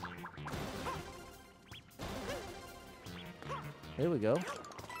 Here we go.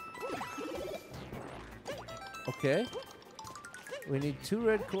 Okay. We need 2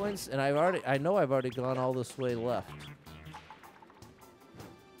 red coins, and I know I've already gone all this way left.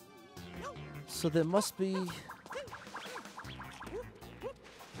 So there must be...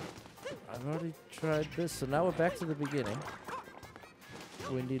 I've already tried this, so now we're back to the beginning.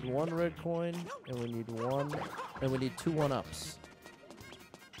 We need 1 red coin, and we need 2 one-ups.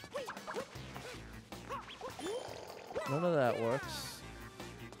 None of that works.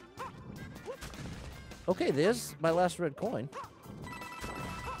 Okay, there's my last red coin.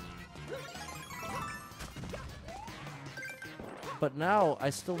 But now I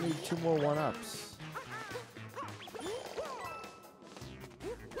still need 2 more 1-ups.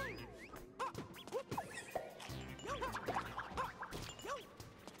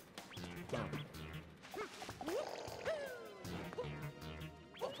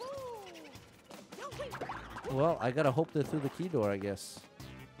 Well, I gotta hope they're through the key door, I guess.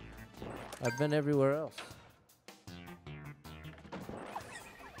 I've been everywhere else.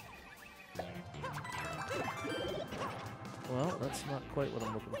 Well, that's not quite what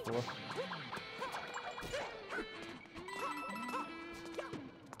I'm looking for.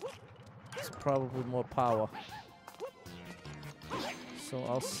 It's probably more power. So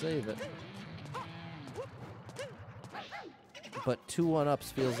I'll save it. But 2 1-ups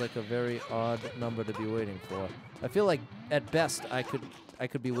feels like a very odd number to be waiting for. I feel like at best I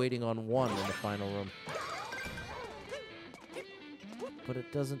could be waiting on 1 in the final room. But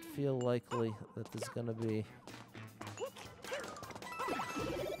it doesn't feel likely that there's gonna be.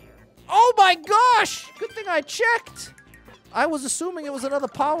 Oh my gosh! Good thing I checked! I was assuming it was another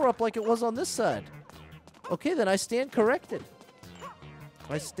power-up like it was on this side. Okay, then I stand corrected.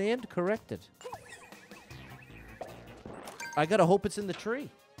 I stand corrected. I gotta hope it's in the tree.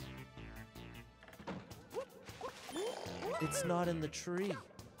 It's not in the tree.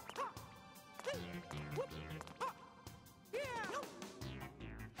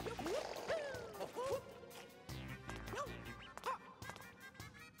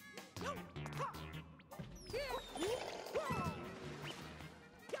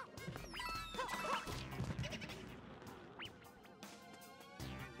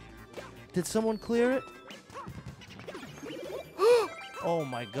 Did someone clear it? Oh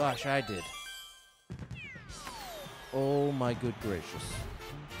my gosh, I did. Oh my good gracious.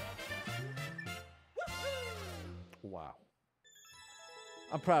 Wow.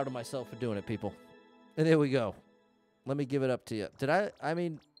 I'm proud of myself for doing it, people. And there we go. Let me give it up to you. I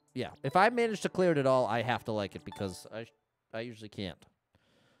mean, yeah. If I manage to clear it at all, I have to like it because I usually can't.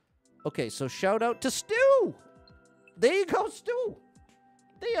 Okay, so shout out to Stu. There you go, Stu.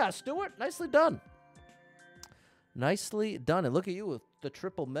 There you are, Stuart. Nicely done. Nicely done. And look at you with the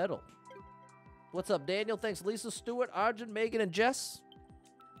triple medal. What's up, Daniel? Thanks, Lisa, Stuart, Arjun, Megan, and Jess.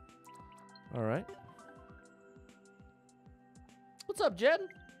 All right. What's up, Jen?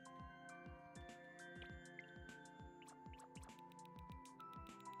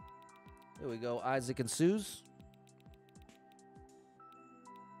 There we go. Isaac and Suze.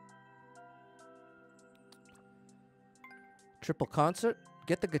 Triple concert.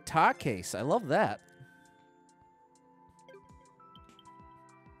 Get the guitar case. I love that.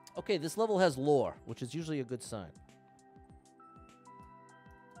 Okay, this level has lore, which is usually a good sign.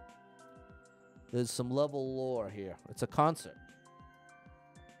 There's some level lore here. It's a concert.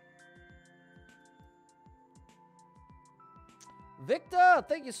 Victor,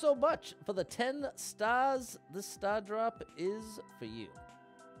 thank you so much for the 10 stars. This star drop is for you.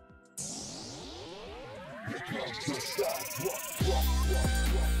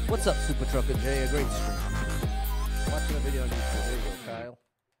 What's up, Super Trucker Jay? A great stream. Watching a video on YouTube. There you go, Kyle.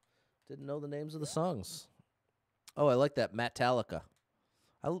 Didn't know the names of the songs. Oh, I like that. Metallica.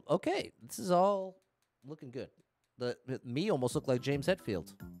 Okay, this is all looking good. Me almost looked like James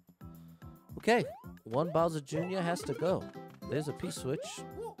Hetfield. Okay, one Bowser Jr. has to go. There's a P-switch.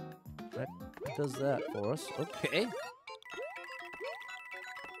 That does that for us. Okay.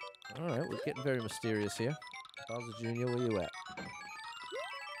 All right, we're getting very mysterious here. Bowser Jr., where you at?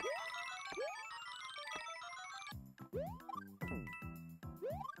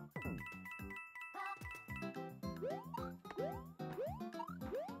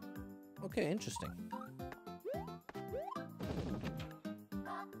 Okay, interesting.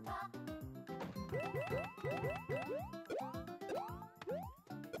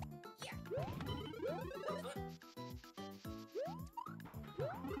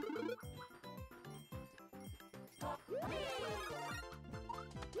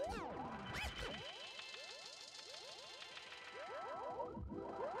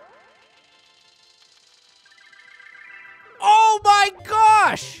 Oh my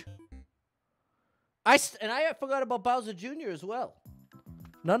gosh! And I forgot about Bowser Jr. as well.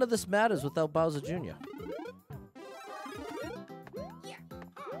 None of this matters without Bowser Jr.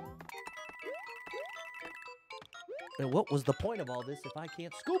 And what was the point of all this if I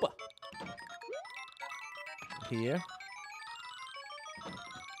can't scuba? Here.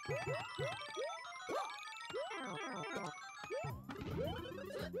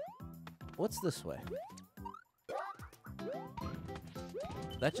 What's this way?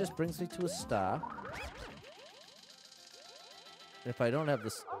 That just brings me to a star. If I don't have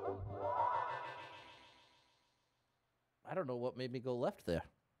this... I don't know what made me go left there.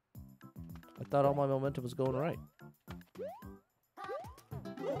 I thought all my momentum was going right.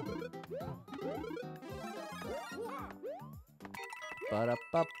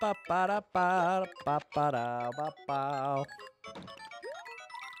 Ba-da-ba-ba-ba-da-ba-ba-da-ba-ba.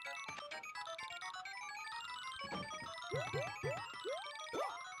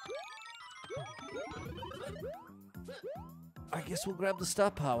 I guess we'll grab the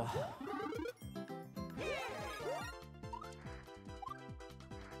star power.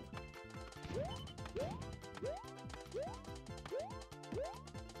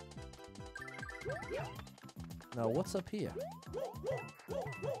 Now, what's up here?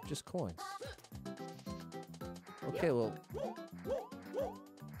 Just coins. Okay, well...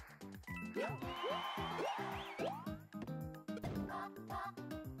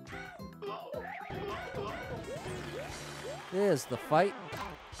 There's the fight.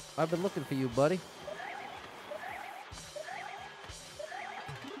 I've been looking for you, buddy.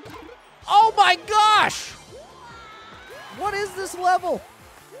 Oh my gosh! What is this level?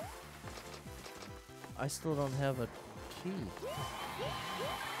 I still don't have a key.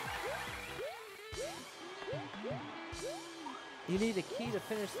 You need a key to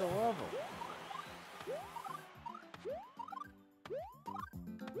finish the level.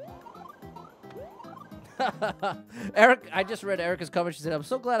 Eric, I just read Erica's comment. She said, I'm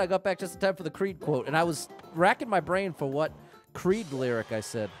so glad I got back just in time for the Creed quote. And I was racking my brain for what Creed lyric I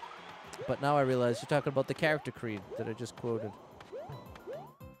said. But now I realize you're talking about the character Creed that I just quoted.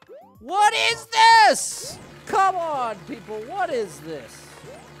 What is this? Come on, people. What is this?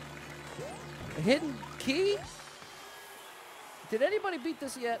 A hidden key? Did anybody beat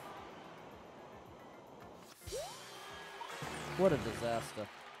this yet? What a disaster.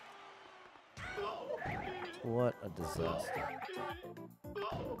 What a disaster.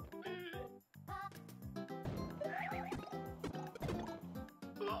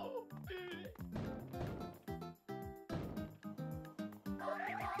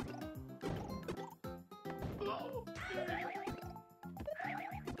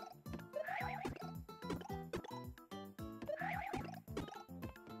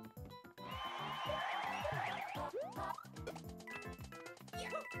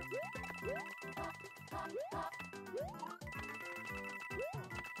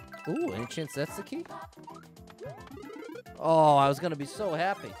 Ooh, any chance that's the key? Oh, I was going to be so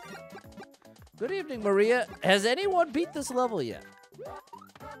happy. Good evening, Maria. Has anyone beat this level yet?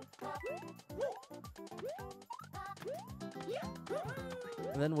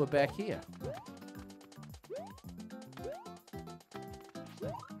 And then we're back here.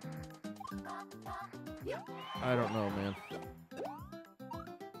 I don't know, man.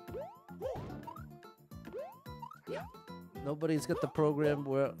 Nobody's got the program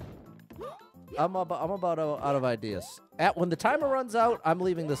where I'm about out of ideas. When the timer runs out, I'm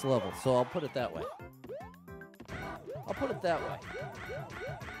leaving this level, so I'll put it that way. I'll put it that way.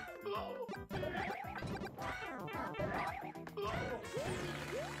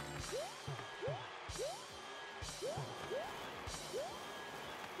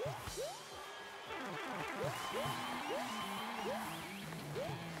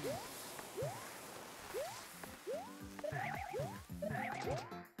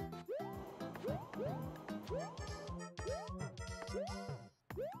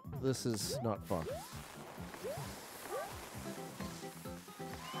 This is not fun.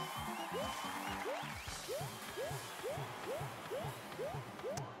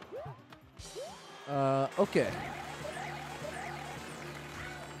 Okay.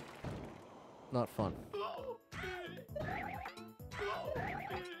 Not fun.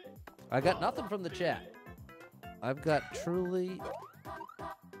 I got nothing from the chat. I've got truly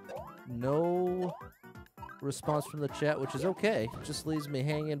no response from the chat, which is okay. Just leaves me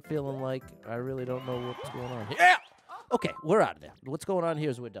hanging, feeling like I really don't know what's going on here. Yeah! Okay, we're out of there. What's going on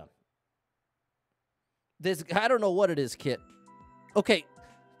here is we're done. I don't know what it is, Kit. Okay,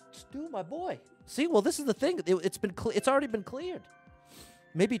 Stu, my boy. See, well, this is the thing. It's already been cleared.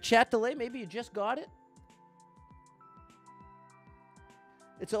 Maybe chat delay. Maybe you just got it.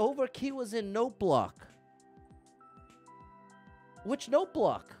 It's over. Key was in note block. Which note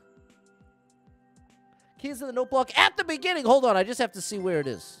block? Keys in the note block at the beginning. Hold on, I just have to see where it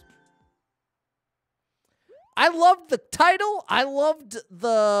is. I loved the title. I loved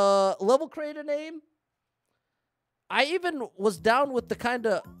the level creator name. I even was down with the kind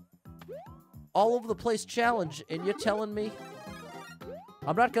of all over the place challenge, and you're telling me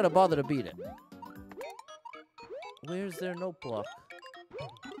I'm not going to bother to beat it. Where's their note block?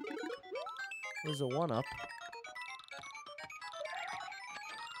 There's a 1-up.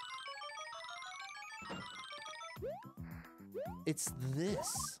 It's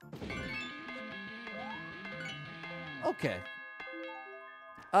this. Okay.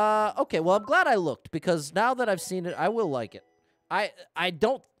 Okay, well, I'm glad I looked, because now that I've seen it, I will like it. I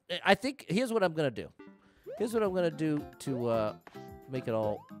think, here's what I'm going to do. Here's what I'm going to do to make it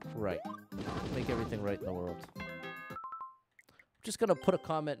all right. Make everything right in the world. I'm just going to put a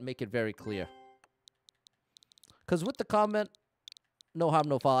comment and make it very clear. Because with the comment, no harm,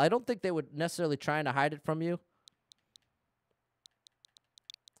 no foul, I don't think they were necessarily trying to hide it from you.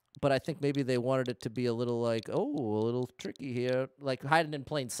 But I think maybe they wanted it to be a little like, oh, a little tricky here. Like hiding in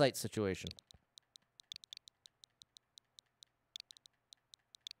plain sight situation.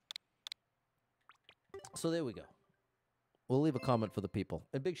 So there we go. We'll leave a comment for the people.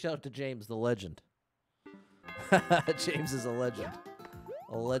 And big shout out to James, the legend. James is a legend.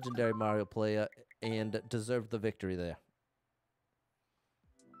 A legendary Mario player and deserved the victory there.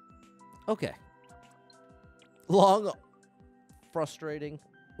 Okay. Long, frustrating.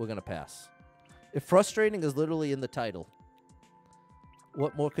 We're going to pass. If frustrating is literally in the title,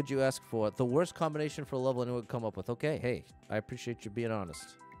 what more could you ask for? The worst combination for a level anyone would come up with. Okay, hey, I appreciate you being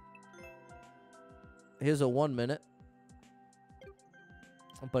honest. Here's a 1 minute.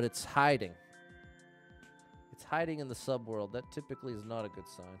 But it's hiding. It's hiding in the subworld. That typically is not a good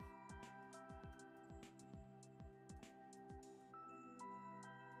sign.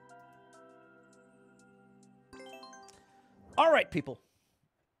 All right, people.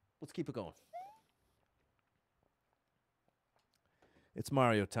 Let's keep it going. It's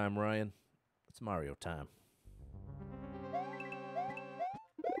Mario time, Ryan. It's Mario time.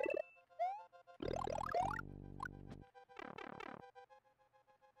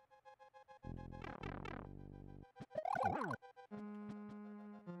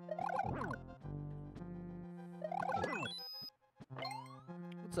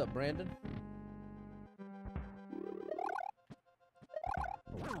 What's up, Brandon?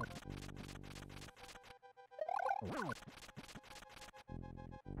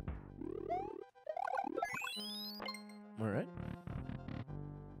 All right.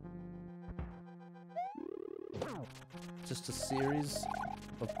 Just a series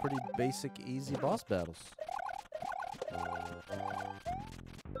of pretty basic, easy boss battles.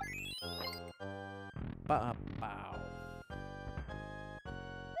 Bow.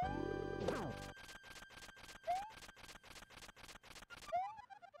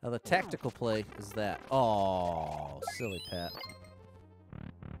 Now the tactical play is that. Oh, silly Pat.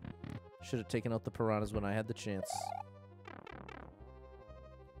 Should have taken out the piranhas when I had the chance.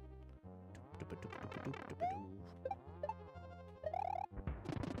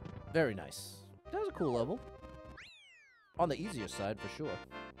 Very nice. That was a cool level. On the easier side, for sure.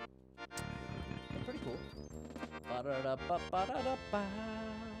 Pretty cool. Ba-da-da-ba-ba-da-da-ba.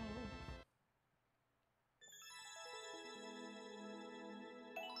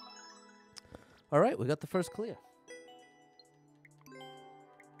 All right, we got the first clear.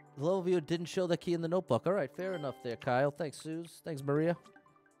 The level viewer didn't show the key in the notebook. All right, fair enough there, Kyle. Thanks, Suze. Thanks, Maria.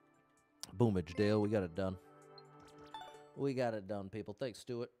 Boomage, Dale. We got it done. We got it done, people. Thanks,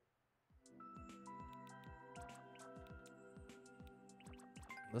 Stuart.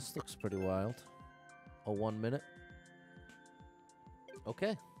 This looks pretty wild. A 1 minute.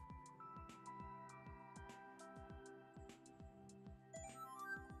 Okay.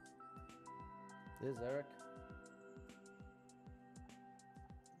 There's Eric.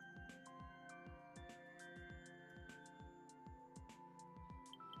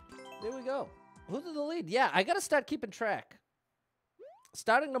 There we go. Who's in the lead? Yeah, I gotta start keeping track.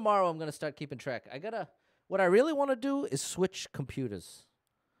 Starting tomorrow, I'm gonna start keeping track. What I really want to do is switch computers.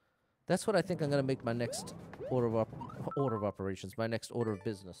 That's what I think I'm gonna make my next order of operations, my next order of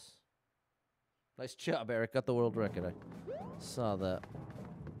business. Nice job, Eric. Got the world record. I saw that.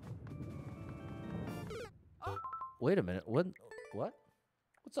 Wait a minute. What?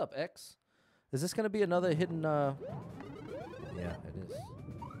 What's up, X? Is this gonna be another hidden? Yeah, it is.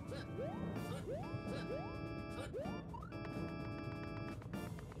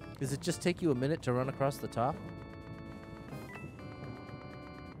 Does it just take you a minute to run across the top?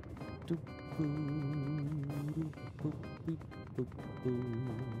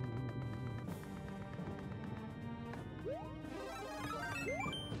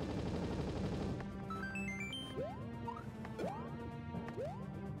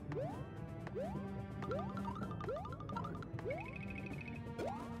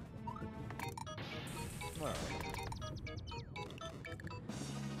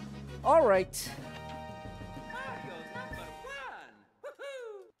 All right. Mario's number one.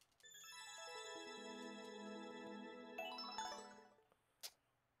 Woohoo!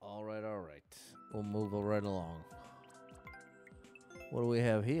 All right. We'll move right along. What do we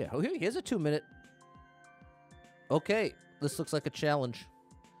have here? Oh, here's a 2-minute. Okay, this looks like a challenge.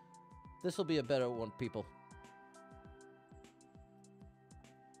 This will be a better one, people.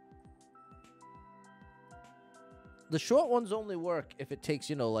 The short ones only work if it takes,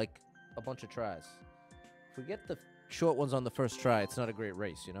 you know, like a bunch of tries. If we get the short ones on the first try, it's not a great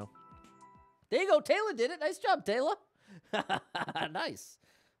race, you know? There you go. Taylor did it. Nice job, Taylor. Nice.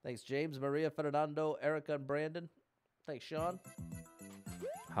 Thanks, James, Maria, Fernando, Erica, and Brandon. Thanks, Sean.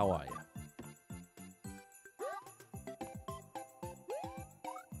 How are you?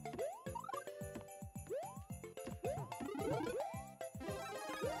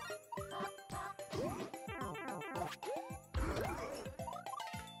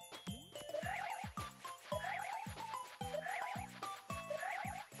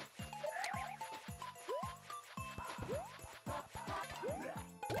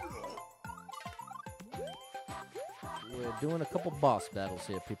 We're doing a couple boss battles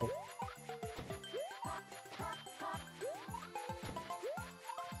here, people.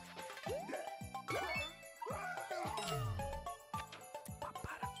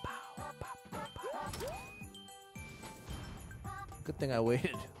 Good thing I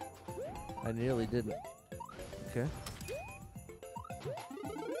waited. I nearly didn't. Okay.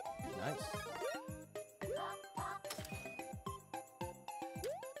 Nice.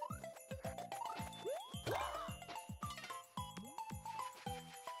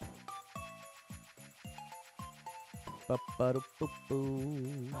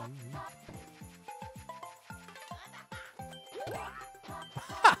 Ba-ba-do-boo-boo.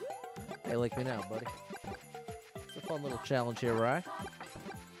 Ha! Hey, like me now, buddy. It's a fun little challenge here, right?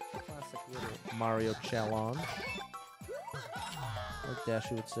 Classic little Mario challenge. Like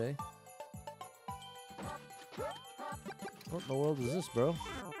Dashy would say. What in the world is this, bro?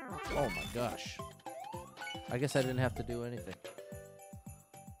 Oh my gosh. I guess I didn't have to do anything.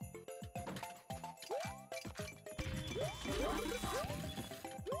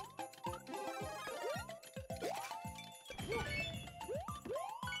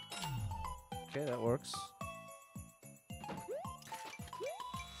 Okay, that works.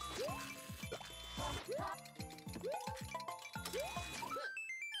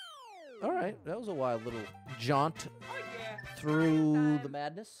 All right, that was a wild little jaunt through the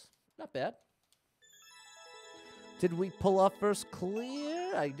madness. Not bad. Did we pull off first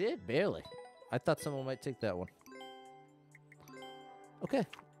clear? I did, barely. I thought someone might take that one. Okay,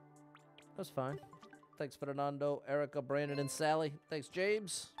 that's fine. Thanks, Fernando, Erica, Brandon, and Sally. Thanks,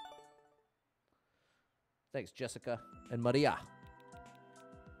 James. Thanks, Jessica and Maria.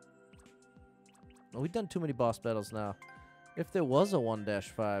 Oh, we've done too many boss battles now. If there was a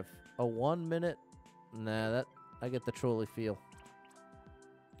 1-5, a 1 minute, nah, that I get the trolley feel.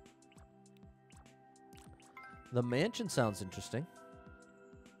 The mansion sounds interesting.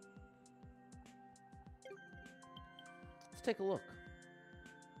 Let's take a look.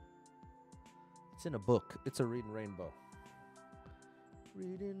 It's in a book. It's a Reading Rainbow.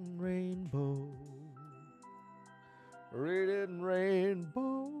 Reading Rainbow. Reading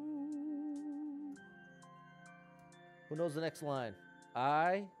Rainbow. Who knows the next line?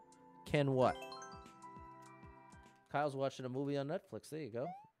 I can what? Kyle's watching a movie on Netflix. There you go.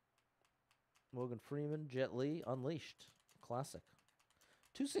 Morgan Freeman, Jet Li, Unleashed. Classic.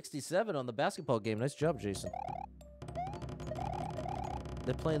 267 on the basketball game. Nice job, Jason.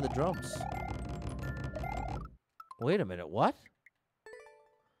 They're playing the drums. Wait a minute, what?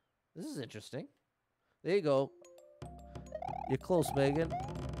 This is interesting. There you go. You're close, Megan.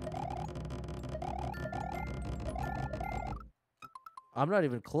 I'm not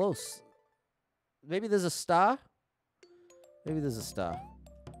even close. Maybe there's a star? Maybe there's a star.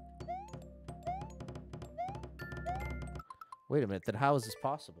 Wait a minute, then how is this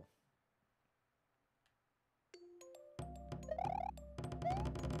possible?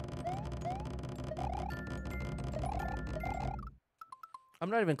 I'm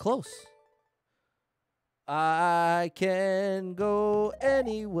not even close. I can go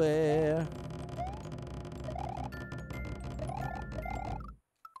anywhere.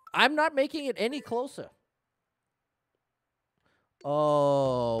 I'm not making it any closer.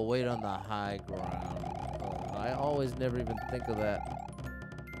 Oh, wait on the high ground. Oh, I always never even think of that.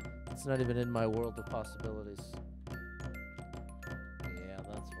 It's not even in my world of possibilities. Yeah,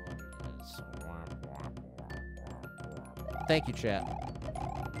 that's what it is. Thank you, chat.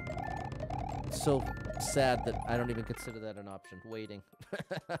 It's so sad that I don't even consider that an option. Waiting.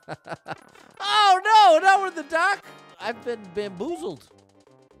 Oh, no! Now we're in the dark! I've been bamboozled.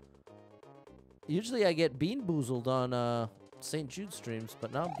 Usually I get bean boozled on St. Jude streams,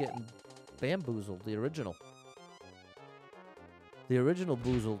 but now I'm getting bamboozled, the original. The original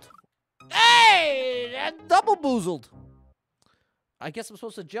boozled. Hey! That double boozled. I guess I'm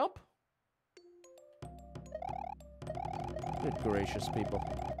supposed to jump? Good gracious, people.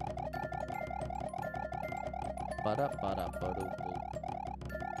 Alright,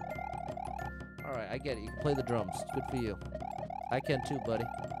 I get it. You can play the drums. It's good for you. I can too, buddy.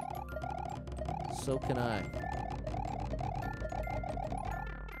 So can I.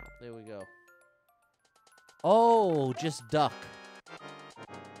 There we go. Oh, just duck.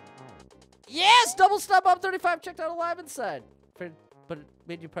 Yes! Double stop up 35 checked out alive inside. But it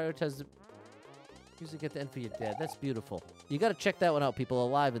made you prioritize the music at the end for your dad. That's beautiful. You gotta check that one out, people.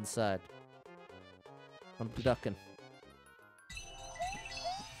 Alive inside. I'm ducking.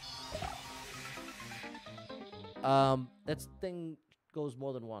 That thing goes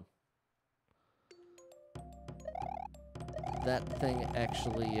more than one. That thing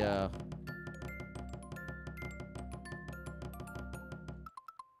actually,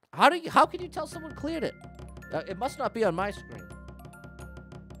 How can you tell someone cleared it? It must not be on my screen.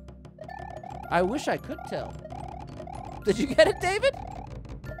 I wish I could tell. Did you get it, David?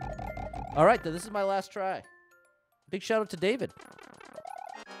 All right, then this is my last try. Big shout out to David.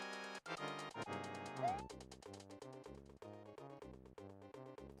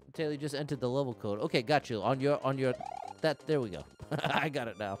 Taylor, you just entered the level code. Okay, got you. On your there we go. I got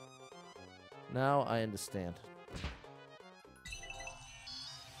it now. Now I understand.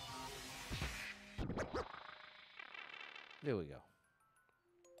 There we go.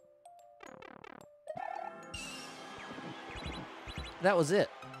 That was it.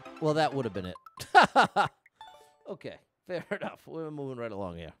 Well, that would have been it. Okay, fair enough. We're moving right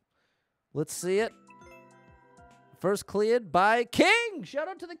along here. Let's see it. First cleared by King. Shout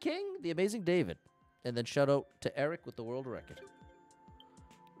out to the King, the amazing David. And then shout out to Eric with the world record.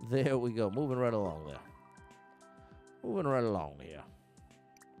 There we go. Moving right along there. Moving right along here.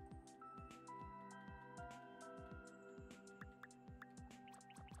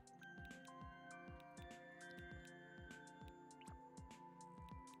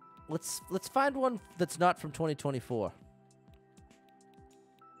 Let's find one that's not from 2024.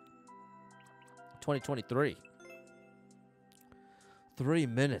 2023. 3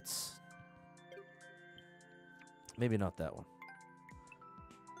 minutes. Maybe not that one.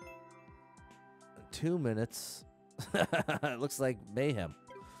 2 minutes. It looks like mayhem.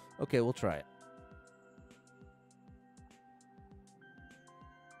 Okay, we'll try it.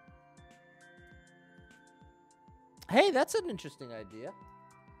 Hey, that's an interesting idea.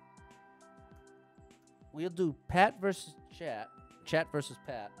 We'll do Pat versus Chat. Chat versus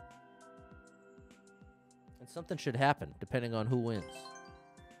Pat. And something should happen, depending on who wins.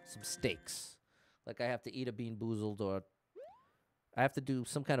 Some stakes. Like I have to eat a bean boozled, or I have to do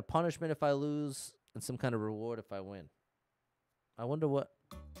some kind of punishment if I lose, and some kind of reward if I win. I wonder what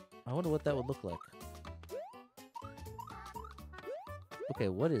that would look like. Okay,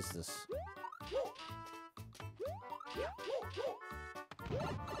 what is this?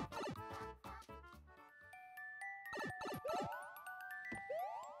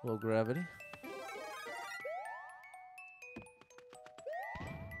 Low gravity.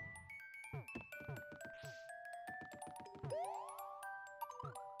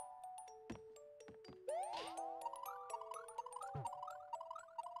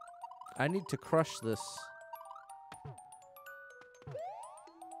 I need to crush this.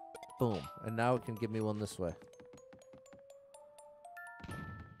 Boom. And now it can give me one this way.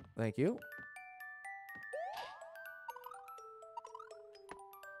 Thank you.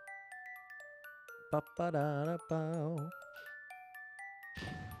 Ba-ba-da-da-bow.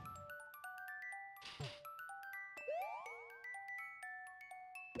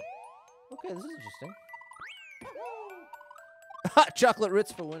 Okay, this is interesting. Chocolate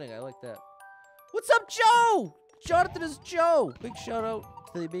Ritz for winning. I like that. What's up, Joe? Jonathan is Joe. Big shout out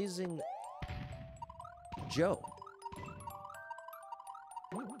to the amazing Joe.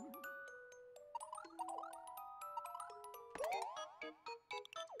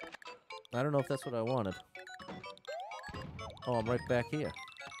 I don't know if that's what I wanted. Oh, I'm right back here.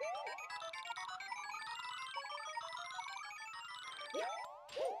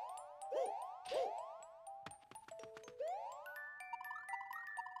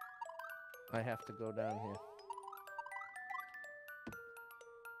 I have to go down here.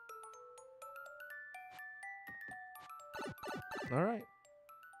 All right.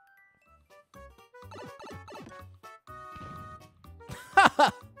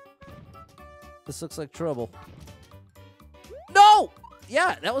 This looks like trouble. No!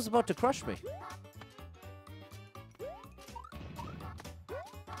 Yeah, that was about to crush me.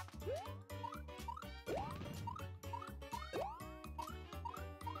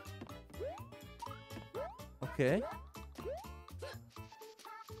 Okay.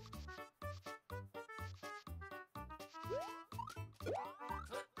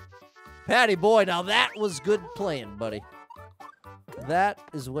 Patty boy, now that was good playing, buddy. That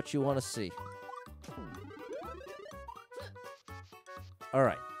is what you want to see. All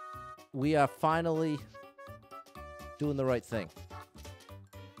right. We are finally doing the right thing.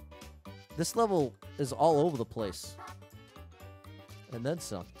 This level is all over the place. And then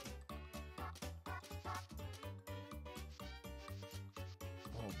some.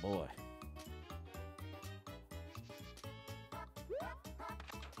 Oh, boy.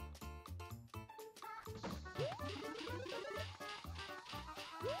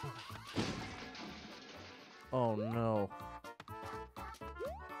 Oh, no.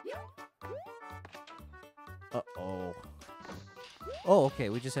 Uh-oh. Oh, okay.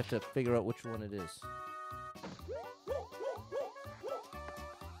 We just have to figure out which one it is.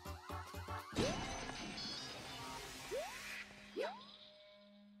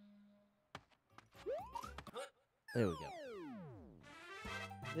 There we go.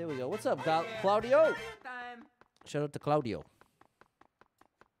 There we go. What's up, Claudio? Time. Shout out to Claudio.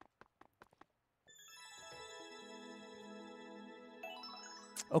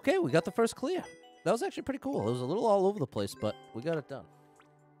 Okay, we got the first clear. That was actually pretty cool. It was a little all over the place, but we got it done.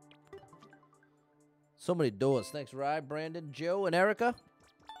 So many doors. Thanks, Rye, Brandon, Joe, and Erica.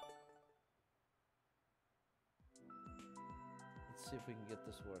 Let's see if we can get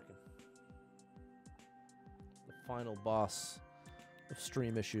this working. The final boss of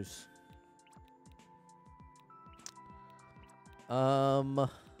stream issues.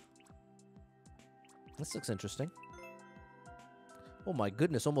 This looks interesting. Oh my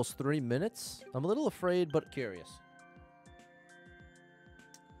goodness, almost 3 minutes? I'm a little afraid, but curious.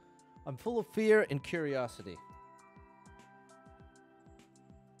 I'm full of fear and curiosity.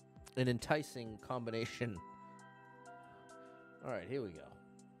 An enticing combination. All right, here we go.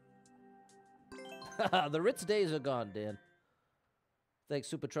 The Ritz days are gone, Dan. Thanks,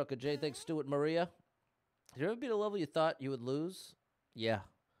 Super Trucker J. Thanks, Stuart Maria. Did you ever beat a level you thought you would lose? Yeah.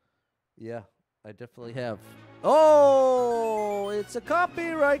 Yeah, I definitely have. Oh, it's a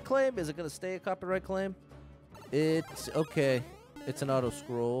copyright claim. Is it going to stay a copyright claim? It's okay. It's an auto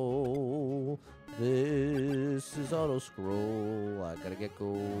scroll. This is auto scroll. I gotta get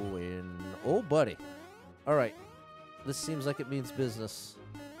going. Oh, buddy. All right. This seems like it means business.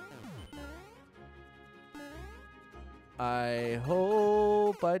 I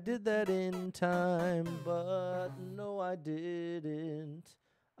hope I did that in time, but no, I didn't.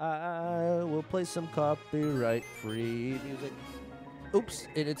 I will play some copyright-free music. Oops,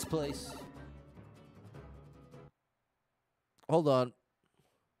 in its place. Hold on.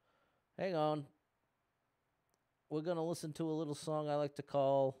 Hang on. We're going to listen to a little song I like to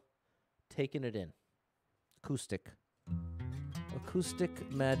call Taking It In. Acoustic.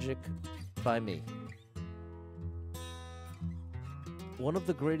 Acoustic Magic by me. One of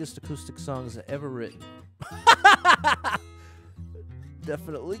the greatest acoustic songs ever written.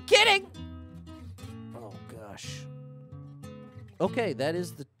 Definitely kidding! Oh, gosh. Okay, that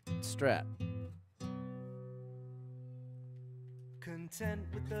is the strat.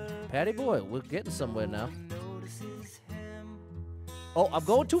 Patty boy, we're getting somewhere now. Oh, I'm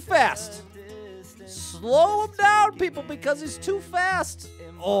going too fast. Slow him down, people, because he's too fast.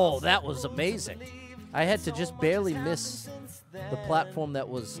 Oh, that was amazing. I had to just barely miss the platform that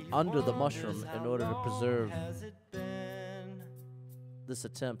was under the mushroom in order to preserve this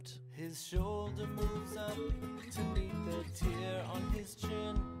attempt. His shoulder moves up to meet the tear on his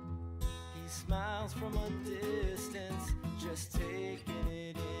chin. He smiles from a distance, just taking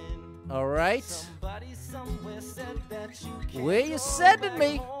it in. All right. Somebody somewhere said that you can't Where you go sending back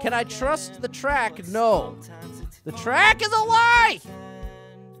me? home Can I trust again. the track? But No. sometimes it's The fun track is a lie! to pretend.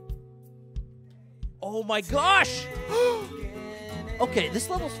 Oh my gosh! Okay, this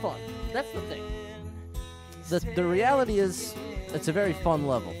level's fun. That's the thing. The reality is, it's a very fun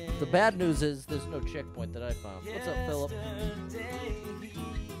level. The bad news is, there's no checkpoint that I found. What's up, Philip?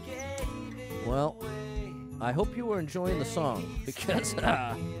 Well, I hope you were enjoying the song, because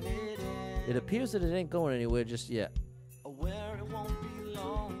it appears that it ain't going anywhere just yet. Where it won't be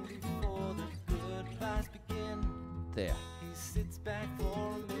long before the good times begin. There. He sits back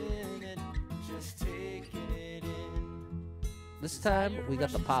for a minute, just taking it in. This time, we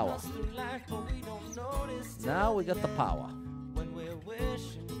got the power. Now we got the power. When we're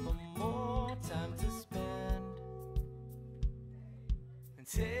wishing for more time to spend and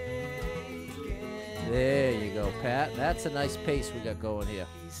taking There you go, Pat. That's a nice pace we got going here.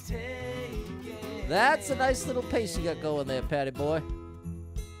 he's taking That's a nice little pace you got going there, Patty boy.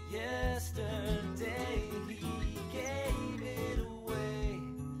 yesterday he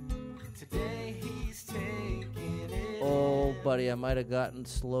buddy. I might have gotten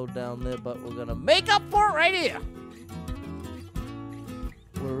slowed down there, but we're going to make up for it right here.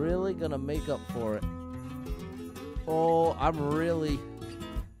 We're really going to make up for it. Oh, I'm really...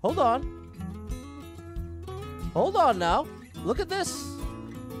 Hold on. Hold on now. Look at this.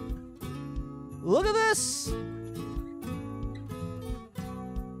 Look at this.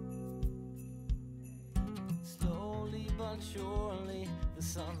 Slowly but surely, the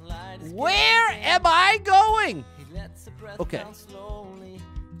sunlight is Where am I going? He lets the breath Okay. down slowly,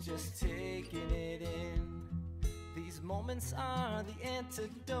 just taking it in. These moments are the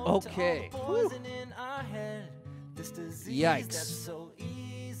antidote Okay. to all the poison in our head. This disease Yikes. that's so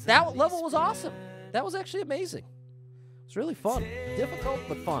easy. That level was awesome. That was actually amazing. It's really fun. Difficult,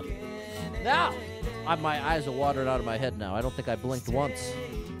 but fun. Now, my eyes are watering out of my head now. I don't think I blinked once.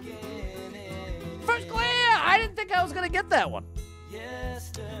 First clear! I didn't think I was going to get that one.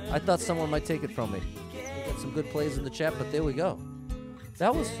 I thought someone might take it from me. We got some good plays in the chat, but there we go.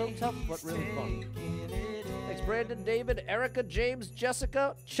 That was so tough, but really fun. Thanks, Brandon, David, Erica, James,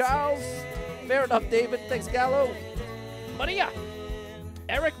 Jessica, Charles. Fair enough, David. Thanks, Gallo. Maria.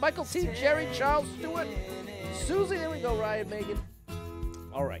 Eric, Michael T, Jerry, Charles, Stewart, Susie. There we go, Ryan, Megan.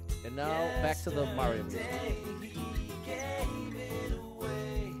 All right, and now back to the Mario music.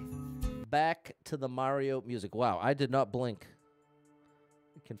 Back to the Mario music. Wow, I did not blink.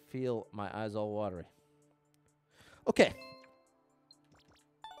 I can feel my eyes all watery. Okay.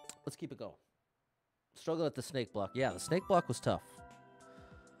 Let's keep it going. Struggle at the snake block. Yeah, the snake block was tough.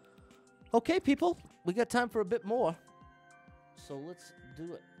 Okay, people. We got time for a bit more. So let's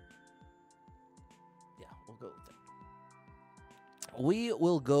do it. Yeah, we'll go with it. We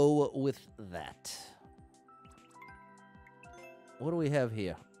will go with that. What do we have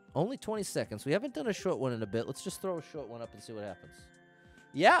here? Only 20 seconds. We haven't done a short one in a bit. Let's just throw a short one up and see what happens.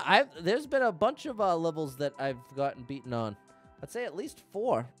 Yeah, there's been a bunch of levels that I've gotten beaten on. I'd say at least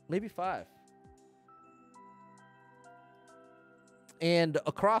 4, maybe 5. And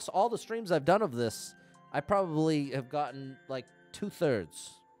across all the streams I've done of this, I probably have gotten like 2/3.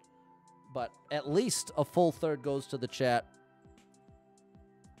 But at least a full third goes to the chat.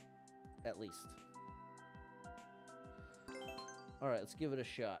 At least. All right, let's give it a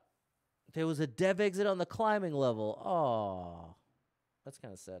shot. There was a dev exit on the climbing level. Oh, that's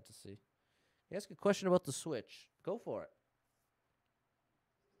kind of sad to see. You ask a question about the Switch. Go for it.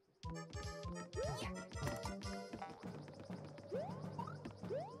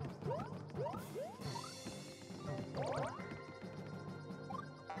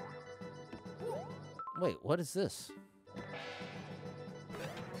 Wait, what is this?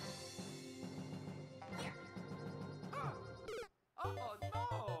 Oh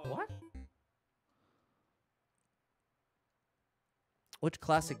no! What? Which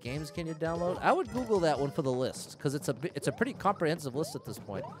classic games can you download? I would Google that one for the list because it's a pretty comprehensive list at this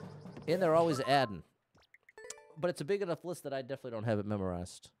point, and they're always adding. But it's a big enough list that I definitely don't have it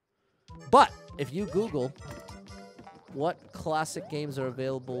memorized. But if you Google what classic games are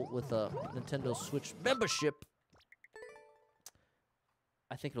available with a Nintendo Switch membership,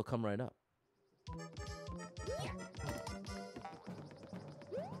 I think it'll come right up.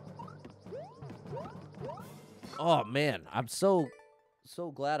 Oh man, I'm so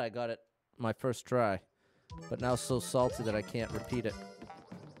glad I got it my first try, but now so salty that I can't repeat it.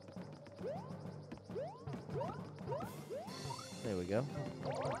 There we go.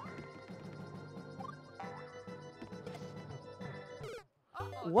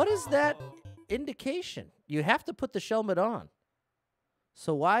 What is that indication? You have to put the helmet on.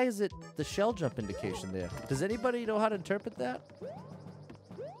 So why is it the shell jump indication there? Does anybody know how to interpret that?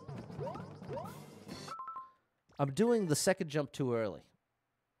 I'm doing the second jump too early.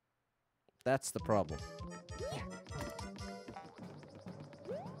 That's the problem.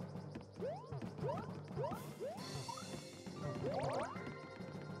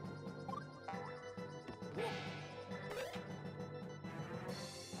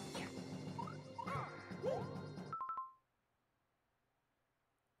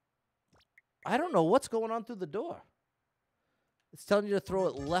 I don't know what's going on through the door. It's telling you to throw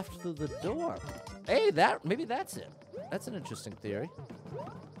it left through the door. Hey, maybe that's it. That's an interesting theory.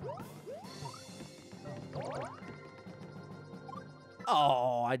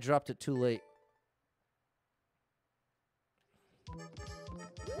 Oh, I dropped it too late.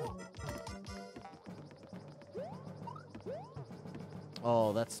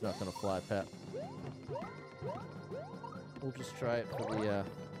 Oh, that's not gonna fly, Pat. We'll just try it for the,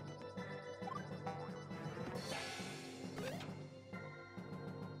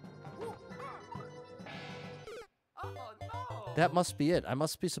 Oh no! That must be it. I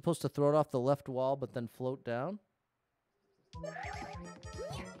must be supposed to throw it off the left wall, but then float down.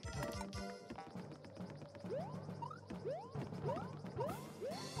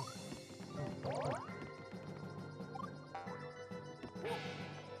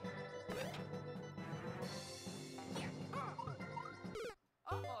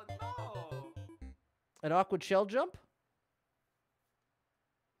 An awkward shell jump?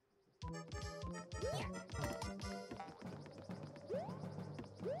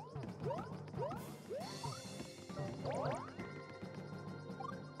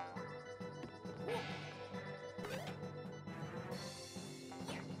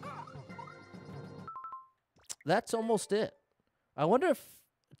 That's almost it. I wonder if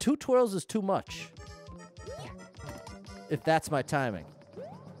 2 twirls is too much. If that's my timing.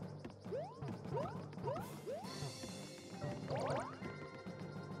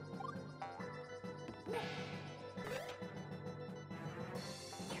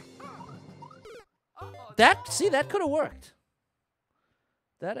 See, that could have worked.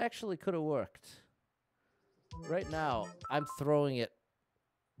 That actually could have worked. Right now, I'm throwing it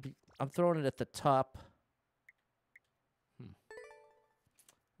at the top.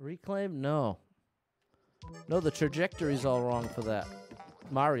 Reclaim? No. No, the trajectory's all wrong for that.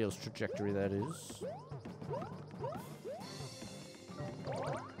 Mario's trajectory, that is.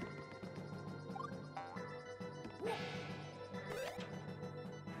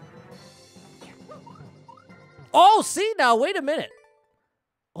 Oh, see now, wait a minute.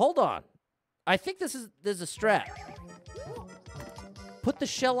 Hold on. I think there's a strat. Put the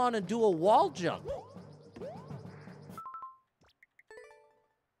shell on and do a wall jump.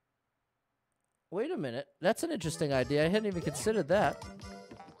 Wait a minute. That's an interesting idea. I hadn't even considered that.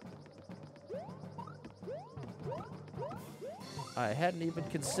 I hadn't even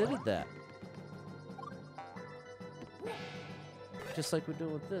considered that. Just like we're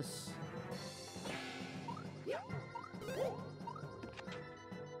doing with this.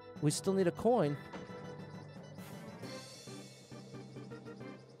 We still need a coin.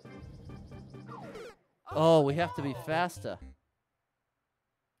 Oh, we have to be faster.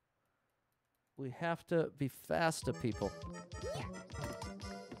 We have to be faster, people.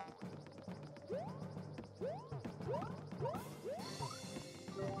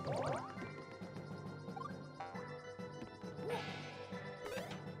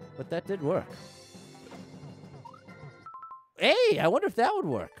 But that did work. Hey, I wonder if that would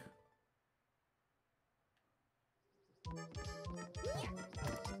work.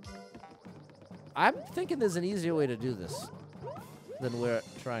 I'm thinking there's an easier way to do this than we're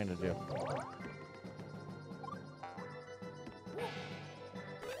trying to do.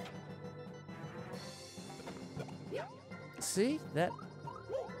 See? That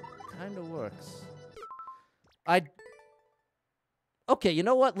kind of works. Okay, you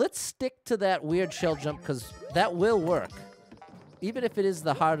know what? Let's stick to that weird shell jump because that will work. Even if it is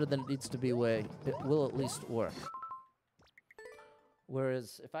the harder than it needs to be way, it will at least work.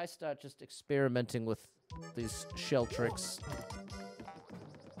 Whereas if I start just experimenting with these shell tricks,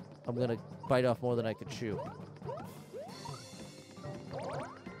 I'm going to bite off more than I could chew.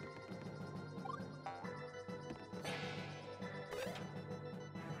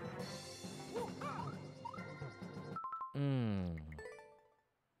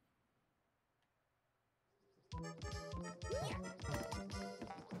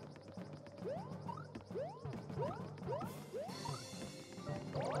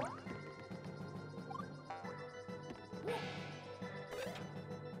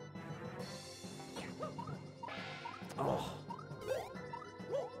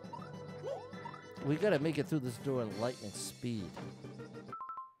 We gotta make it through this door in lightning speed.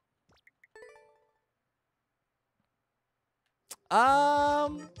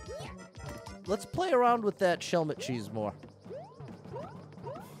 Let's play around with that shellmet cheese more.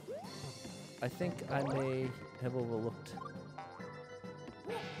 I think I may have overlooked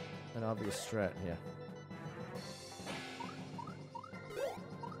an obvious strat here.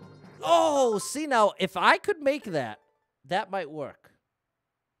 Oh, see now, if I could make that, that might work.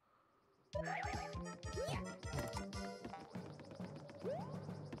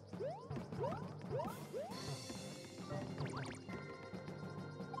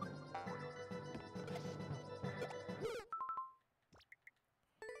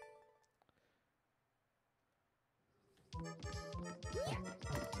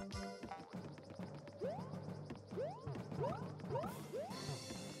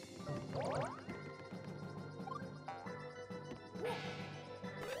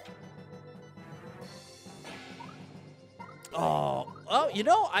 Oh, you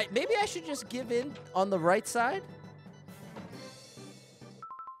know, maybe I should just give in on the right side.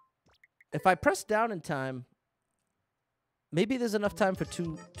 If I press down in time, maybe there's enough time for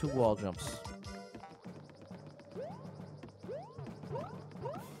two wall jumps.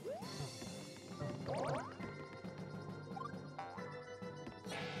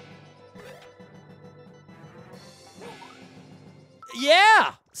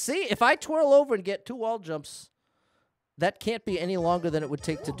 Yeah! See, if I twirl over and get 2 wall jumps, that can't be any longer than it would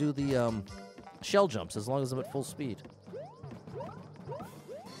take to do the shell jumps, as long as I'm at full speed.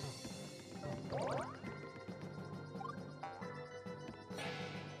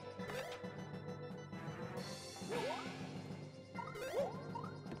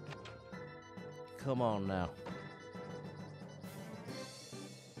 Come on now.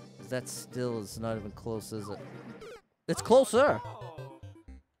 That still is not even close, is it? It's closer.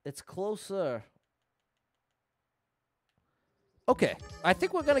 It's closer. Okay, I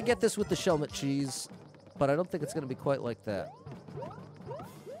think we're gonna get this with the shellnut cheese, but I don't think it's gonna be quite like that.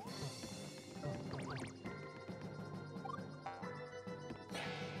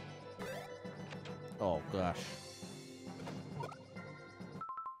 Oh gosh.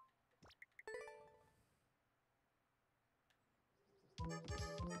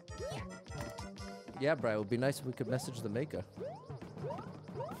 Yeah, Brian, it would be nice if we could message the maker.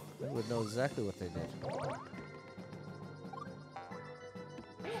 We would know exactly what they did.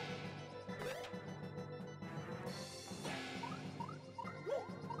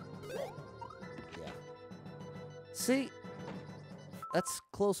 Yeah. See? That's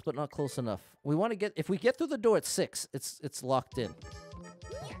close, but not close enough. We want to get... If we get through the door at 6, it's locked in.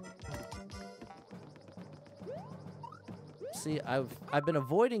 See, I've been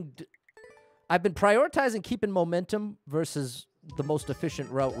avoiding... I've been prioritizing keeping momentum versus the most efficient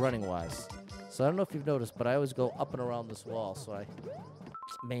route running-wise. So I don't know if you've noticed, but I always go up and around this wall, so I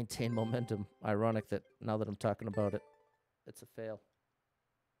maintain momentum. Ironic that now that I'm talking about it, it's a fail.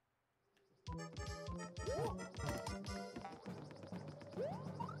 There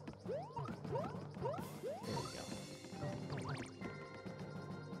we go.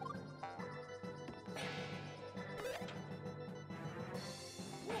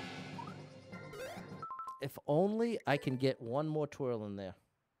 If only I can get one more twirl in there.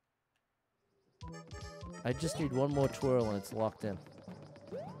 I just need one more twirl and it's locked in.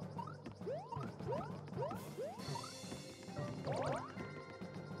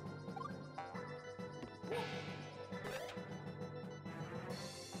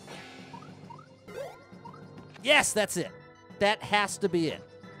 Yes, that's it. That has to be it.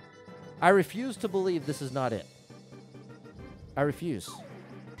 I refuse to believe this is not it. I refuse.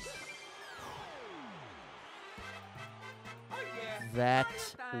 That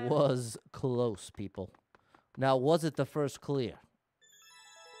was close, people. Now, was it the first clear?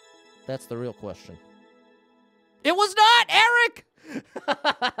 That's the real question. It was not, Eric!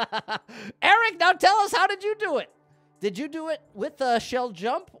 Eric, now tell us, how did you do it? Did you do it with the shell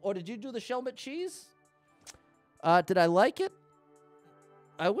jump, or did you do the shellnut cheese? Did I like it?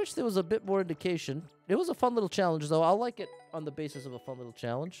 I wish there was a bit more indication. It was a fun little challenge, though. I'll like it on the basis of a fun little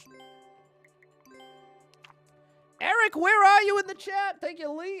challenge. Eric, where are you in the chat? Thank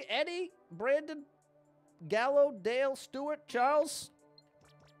you, Lee, Eddie, Brandon, Gallo, Dale, Stewart, Charles.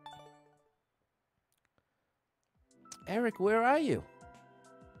 Eric, where are you?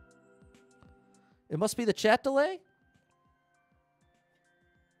 It must be the chat delay?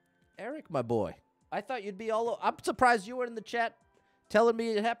 Eric, my boy. I thought you'd be all... I'm surprised you were in the chat telling me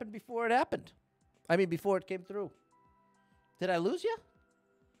it happened before it happened. I mean, before it came through. Did I lose you?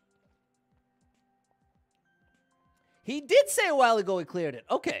 He did say a while ago he cleared it.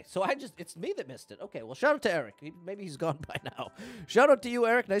 Okay, so it's me that missed it. Okay, well, shout out to Eric. Maybe he's gone by now. Shout out to you,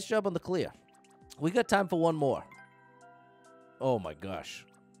 Eric. Nice job on the clear. We got time for one more. Oh, my gosh.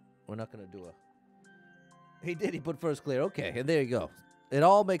 We're not going to do a... He did. He put first clear. Okay, and there you go. It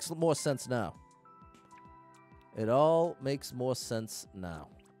all makes more sense now. It all makes more sense now.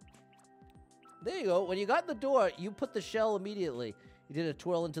 There you go. When you got in the door, you put the shell immediately. You did a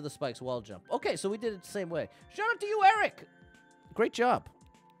twirl into the spikes wall jump. Okay, so we did it the same way. Shout out to you, Eric. Great job.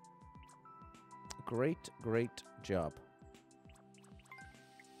 Great, great job.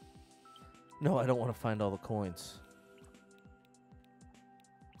 No, I don't want to find all the coins.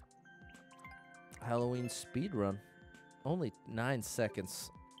 Halloween speed run. Only 9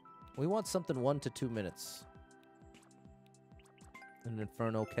 seconds. We want something 1 to 2 minutes. An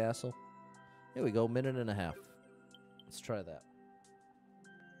Inferno Castle. Here we go, 1.5 minutes. Let's try that.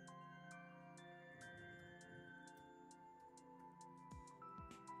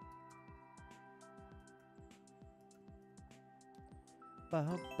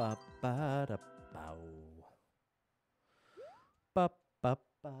 Ba ba ba da bow. Ba ba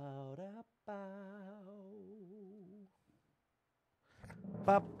ba da bow.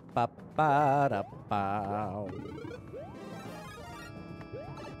 Ba ba ba da bow.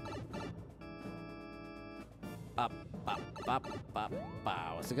 Up, up, up, up,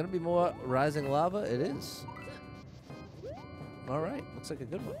 bow. Is it gonna be more rising lava? It is. All right, looks like a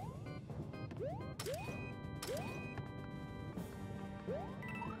good one.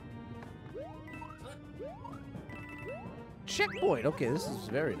 Checkpoint. Okay, this is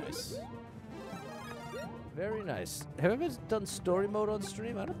very nice. Very nice. Have you ever done story mode on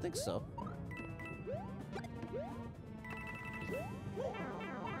stream? I don't think so.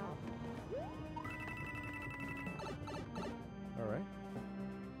 All right.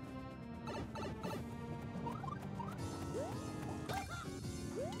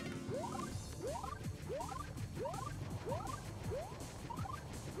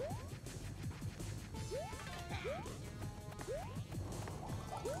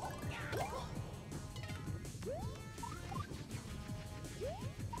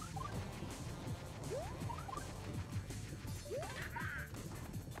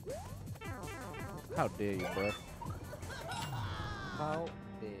 How dare you, bro? How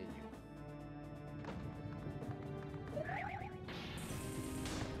dare you?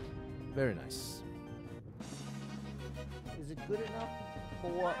 Very nice. Is it good enough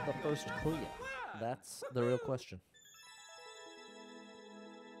for the first clear? That's the real question.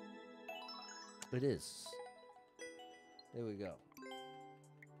 It is. There we go.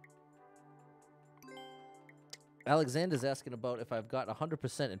 Alexander's asking about if I've got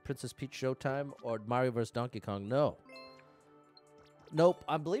 100% in Princess Peach Showtime or Mario vs. Donkey Kong. No. Nope.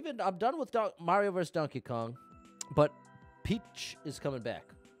 I'm done with Mario vs. Donkey Kong, but Peach is coming back.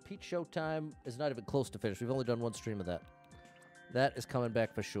 Peach Showtime is not even close to finished. We've only done one stream of that. That is coming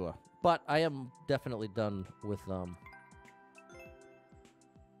back for sure. But I am definitely done with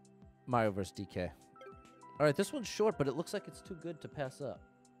Mario vs. DK. All right, this one's short, but it looks like it's too good to pass up.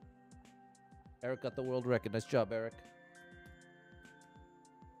 Eric got the world record. Nice job, Eric.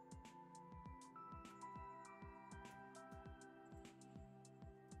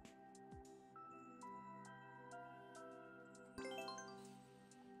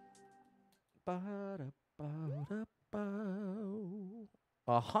 Ba-da-ba-da-ba.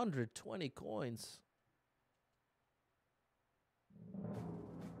 120 coins.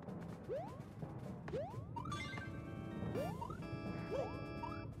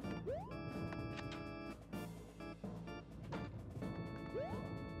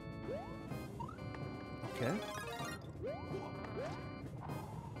 Okay.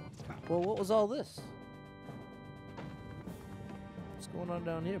 Well, what was all this? What's going on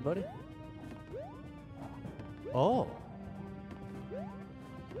down here, buddy? Oh.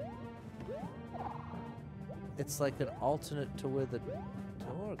 It's like an alternate to where the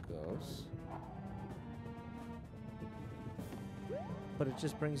door goes. But it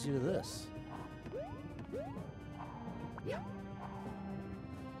just brings you to this.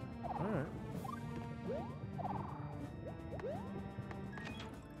 Alright.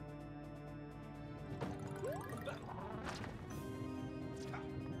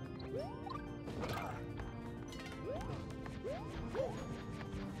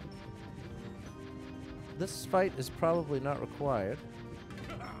 This fight is probably not required.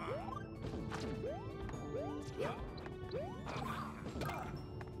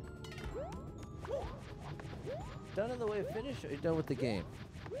 Done in the way of finish, or you done with the game?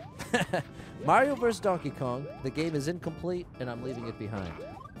 Mario vs. Donkey Kong, the game is incomplete and I'm leaving it behind.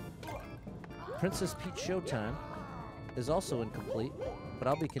 Princess Peach Showtime is also incomplete, but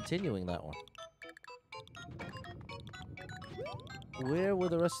I'll be continuing that one. Where were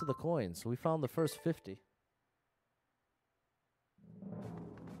the rest of the coins? We found the first 50.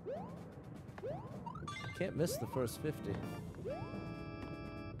 Can't miss the first 50.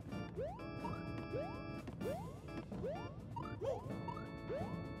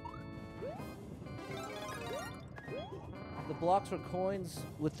 The blocks were coins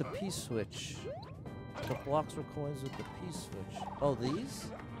with the P-switch. The blocks were coins with the P-switch. Oh, these?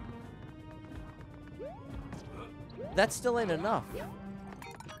 That still ain't enough.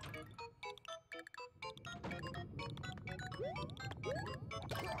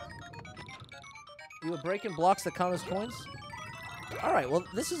 You were breaking blocks that count as coins? Alright, well,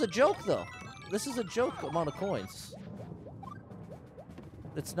 this is a joke, though. This is a joke amount of coins.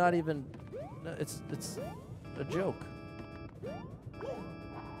 It's not even... It's a joke.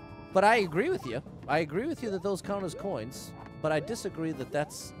 But I agree with you. I agree with you that those count as coins, but I disagree that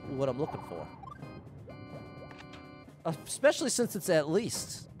that's what I'm looking for. Especially since it's at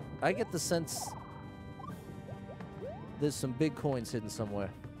least. I get the sense there's some big coins hidden somewhere.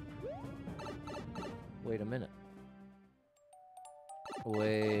 Wait a minute.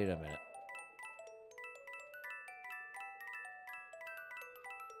 Wait a minute.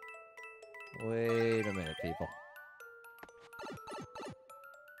 Wait a minute, people.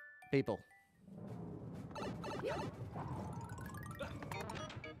 People.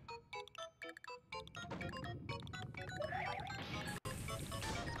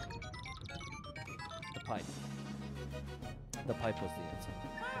 pipe. The pipe was the answer.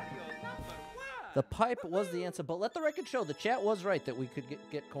 Mario number 1. The pipe was the answer, but let the record show the chat was right that we could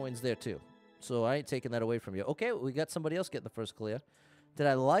get coins there too. So I ain't taking that away from you. Okay, we got somebody else getting the first clear. Did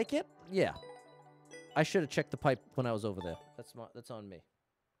I like it? Yeah. I should have checked the pipe when I was over there. That's on me.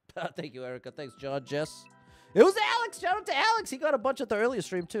 Thank you, Erica. Thanks, John, Jess. It was Alex. Shout out to Alex. He got a bunch at the earlier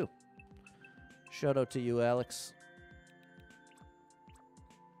stream too. Shout out to you, Alex.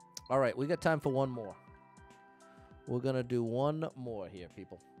 All right, we got time for one more. We're going to do one more here,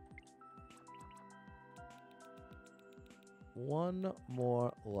 people. One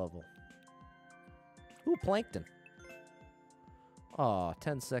more level. Ooh, plankton. Aw,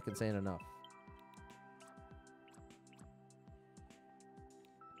 10 seconds ain't enough.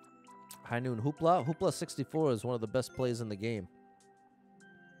 High Noon Hoopla. Hoopla 64 is one of the best plays in the game.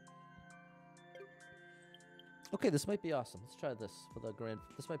 Okay, this might be awesome. Let's try this for the grand.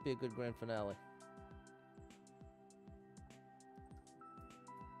 This might be a good grand finale.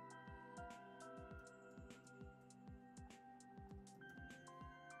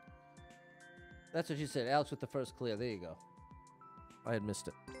 That's what she said. Alex with the first clear. There you go. I had missed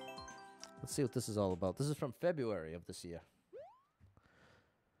it. Let's see what this is all about. This is from February of this year.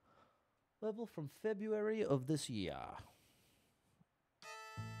 Level from February of this year.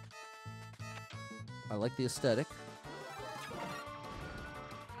 I like the aesthetic.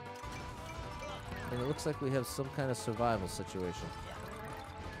 And it looks like we have some kind of survival situation.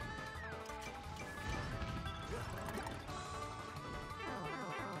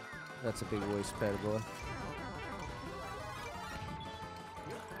 That's a big waist pad, boy.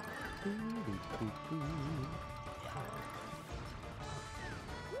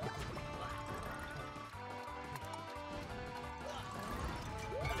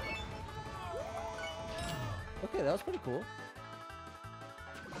 Okay, that was pretty cool.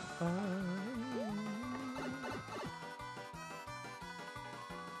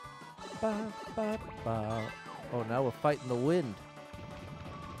 Oh, now we're fighting the wind.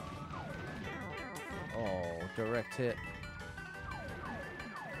 Oh, direct hit.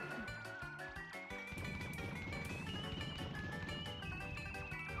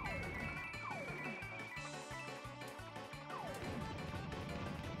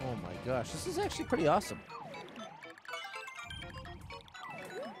 Oh my gosh, this is actually pretty awesome.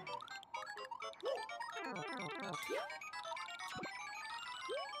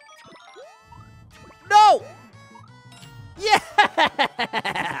 No! Yeah!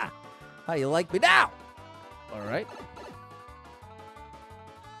 How you like me now? All right.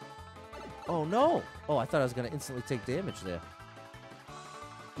 Oh, no. Oh, I thought I was going to instantly take damage there.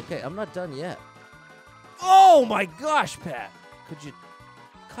 Okay, I'm not done yet. Oh, my gosh, Pat. Could you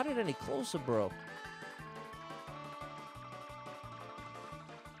cut it any closer, bro?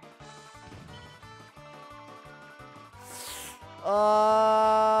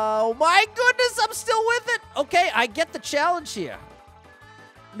 Oh, my goodness. I'm still with it. Okay, I get the challenge here.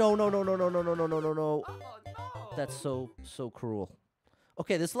 No, no, no, no, no, no, no, no, no, no, no. Oh, no. That's so cruel.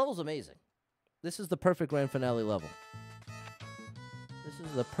 Okay, this level's amazing. This is the perfect grand finale level. This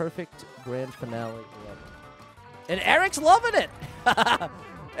is the perfect grand finale level. And Eric's loving it!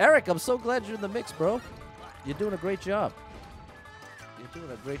 Eric, I'm so glad you're in the mix, bro. You're doing a great job. You're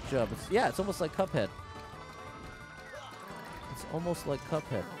doing a great job. It's almost like Cuphead. It's almost like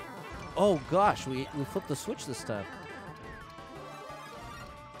Cuphead. Oh, gosh, we flipped the switch this time.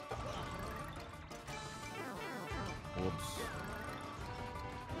 Whoops.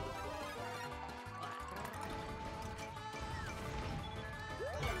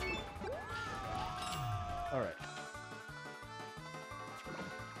 All right.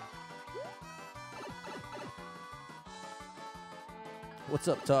 What's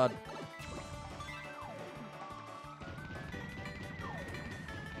up, Todd?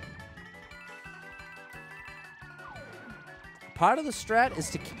 Part of the strat is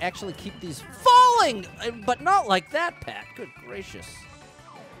to actually keep these falling, but not like that, Pat. Good gracious.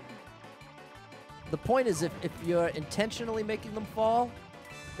 The point is if you're intentionally making them fall,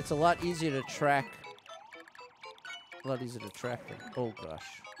 it's a lot easier to track. A lot easier to track them. Oh, gosh.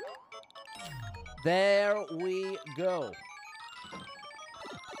 There we go.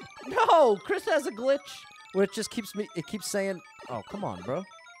 No, Chris has a glitch where it just keeps saying, oh, come on, bro.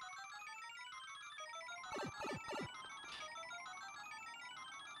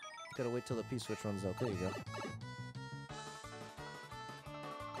 Gotta wait till the P-switch runs out. There you go.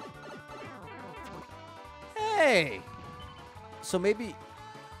 Hey! So maybe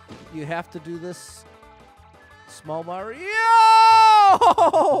you have to do this small Mario.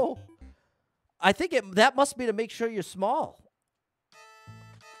 I think that must be to make sure you're small.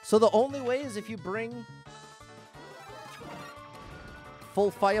 So the only way is if you bring full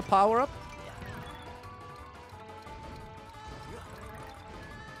firepower up.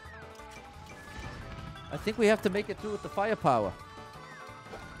 I think we have to make it through with the firepower.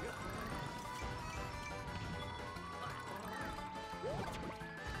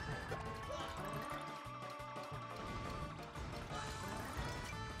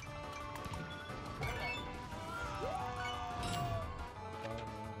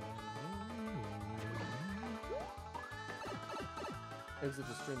 Exit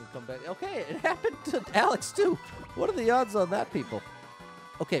the stream and come back. Okay, it happened to Alex too. What are the odds on that, people?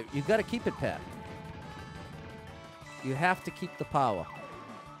 Okay, you got to keep it, Pat. You have to keep the power.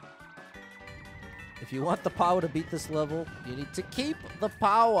 If you want the power to beat this level, you need to keep the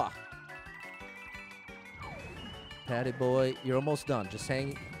power. Patty boy, you're almost done. Just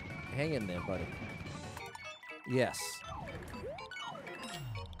hang in there, buddy. Yes.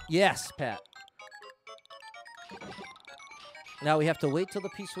 Yes, Pat. Now we have to wait till the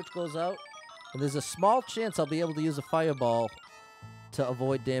P-switch goes out. And there's a small chance I'll be able to use a fireball to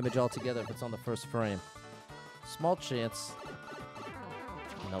avoid damage altogether if it's on the first frame. Small chance.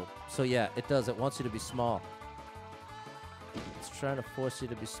 Nope. So yeah, it does. It wants you to be small. It's trying to force you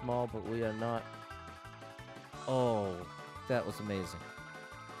to be small, but we are not. Oh, that was amazing.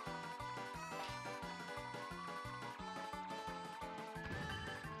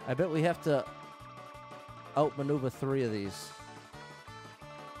 I bet we have to outmaneuver 3 of these.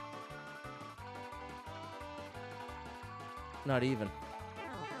 Not even.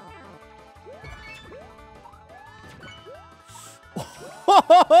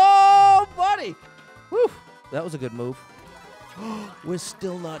 Oh, buddy! Whew. That was a good move. We're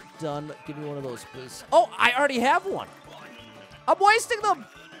still not done. Give me one of those, please. Oh, I already have one. I'm wasting them.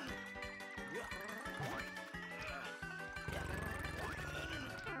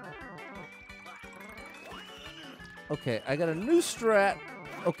 Okay, I got a new strat.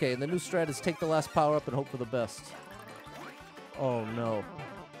 Okay, and the new strat is take the last power up and hope for the best. Oh, no.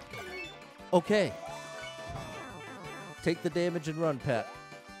 Okay. Take the damage and run, Pat.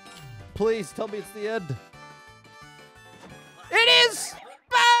 Please, tell me it's the end. It is!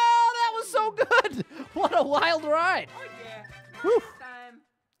 Oh, that was so good! What a wild ride. Oh, yeah. Whew. Time.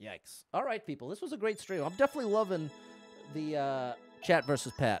 Yikes. All right, people. This was a great stream. I'm definitely loving the chat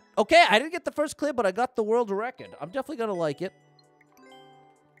versus Pat. Okay, I didn't get the first clear, but I got the world record. I'm definitely going to like it.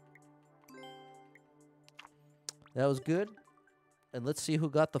 That was good. And let's see who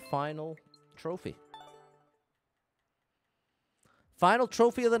got the final trophy. Final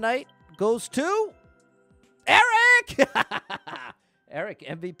trophy of the night goes to Eric! Eric,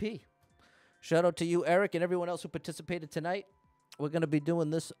 MVP. Shout out to you, Eric, and everyone else who participated tonight. We're going to be doing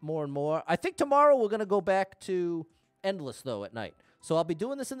this more and more. I think tomorrow we're going to go back to Endless, though, at night. So I'll be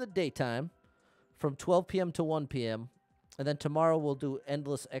doing this in the daytime from 12 p.m. to 1 p.m. And then tomorrow we'll do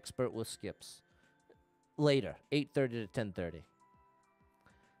Endless Expert with skips. Later, 8:30 to 10:30.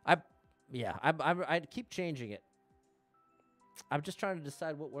 I keep changing it. I'm just trying to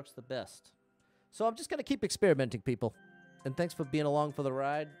decide what works the best. So I'm just going to keep experimenting, people. And thanks for being along for the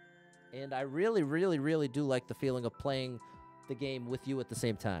ride. And I really, really, really do like the feeling of playing the game with you at the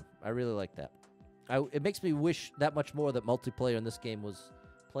same time. I really like that. It makes me wish that much more that multiplayer in this game was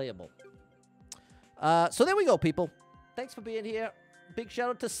playable. So there we go, people. Thanks for being here. Big shout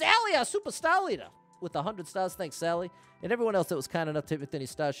out to Sally, our superstar leader, with 100 stars. Thanks, Sally. And everyone else that was kind enough to hit with any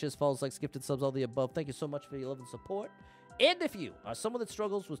stars, shares, follows, likes, gifted subs, all the above. Thank you so much for your love and support. And if you are someone that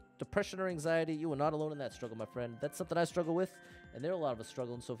struggles with depression or anxiety, you are not alone in that struggle, my friend. That's something I struggle with, and there are a lot of us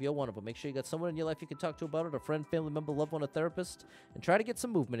struggling. So if you're one of them, make sure you got someone in your life you can talk to about it, a friend, family member, loved one, a therapist, and try to get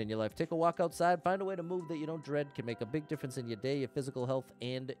some movement in your life. Take a walk outside. Find a way to move that you don't dread. Can make a big difference in your day, your physical health,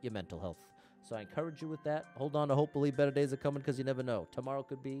 and your mental health. So I encourage you with that. Hold on to hope, believe better days are coming, because you never know. Tomorrow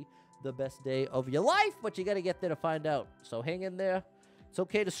could be the best day of your life, but you got to get there to find out. So hang in there. It's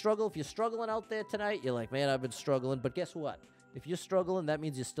okay to struggle. If you're struggling out there tonight, you're like, man, I've been struggling. But guess what? If you're struggling, that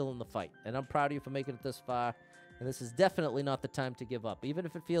means you're still in the fight. And I'm proud of you for making it this far. And this is definitely not the time to give up. Even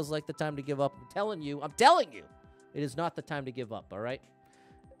if it feels like the time to give up, I'm telling you, it is not the time to give up, all right?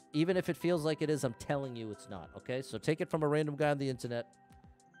 Even if it feels like it is, I'm telling you it's not, okay? So take it from a random guy on the internet.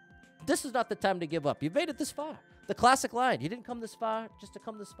 This is not the time to give up. You've made it this far. The classic line, you didn't come this far just to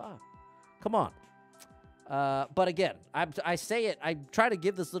come this far. Come on. But again, I say it, I try to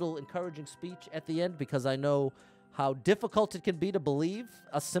give this little encouraging speech at the end because I know how difficult it can be to believe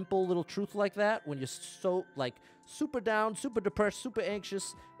a simple little truth like that when you're so, like, super down, super depressed, super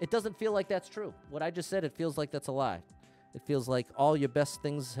anxious. It doesn't feel like that's true. What I just said, it feels like that's a lie. It feels like all your best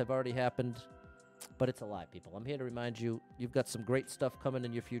things have already happened, But it's a lie, people. I'm here to remind you, you've got some great stuff coming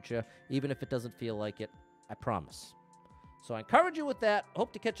in your future, even if it doesn't feel like it. I promise. So I encourage you with that.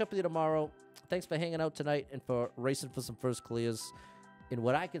 Hope to catch up with you tomorrow. Thanks for hanging out tonight and for racing for some first clears in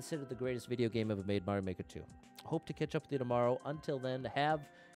what I consider the greatest video game ever made, Mario Maker 2. Hope to catch up with you tomorrow. Until then, have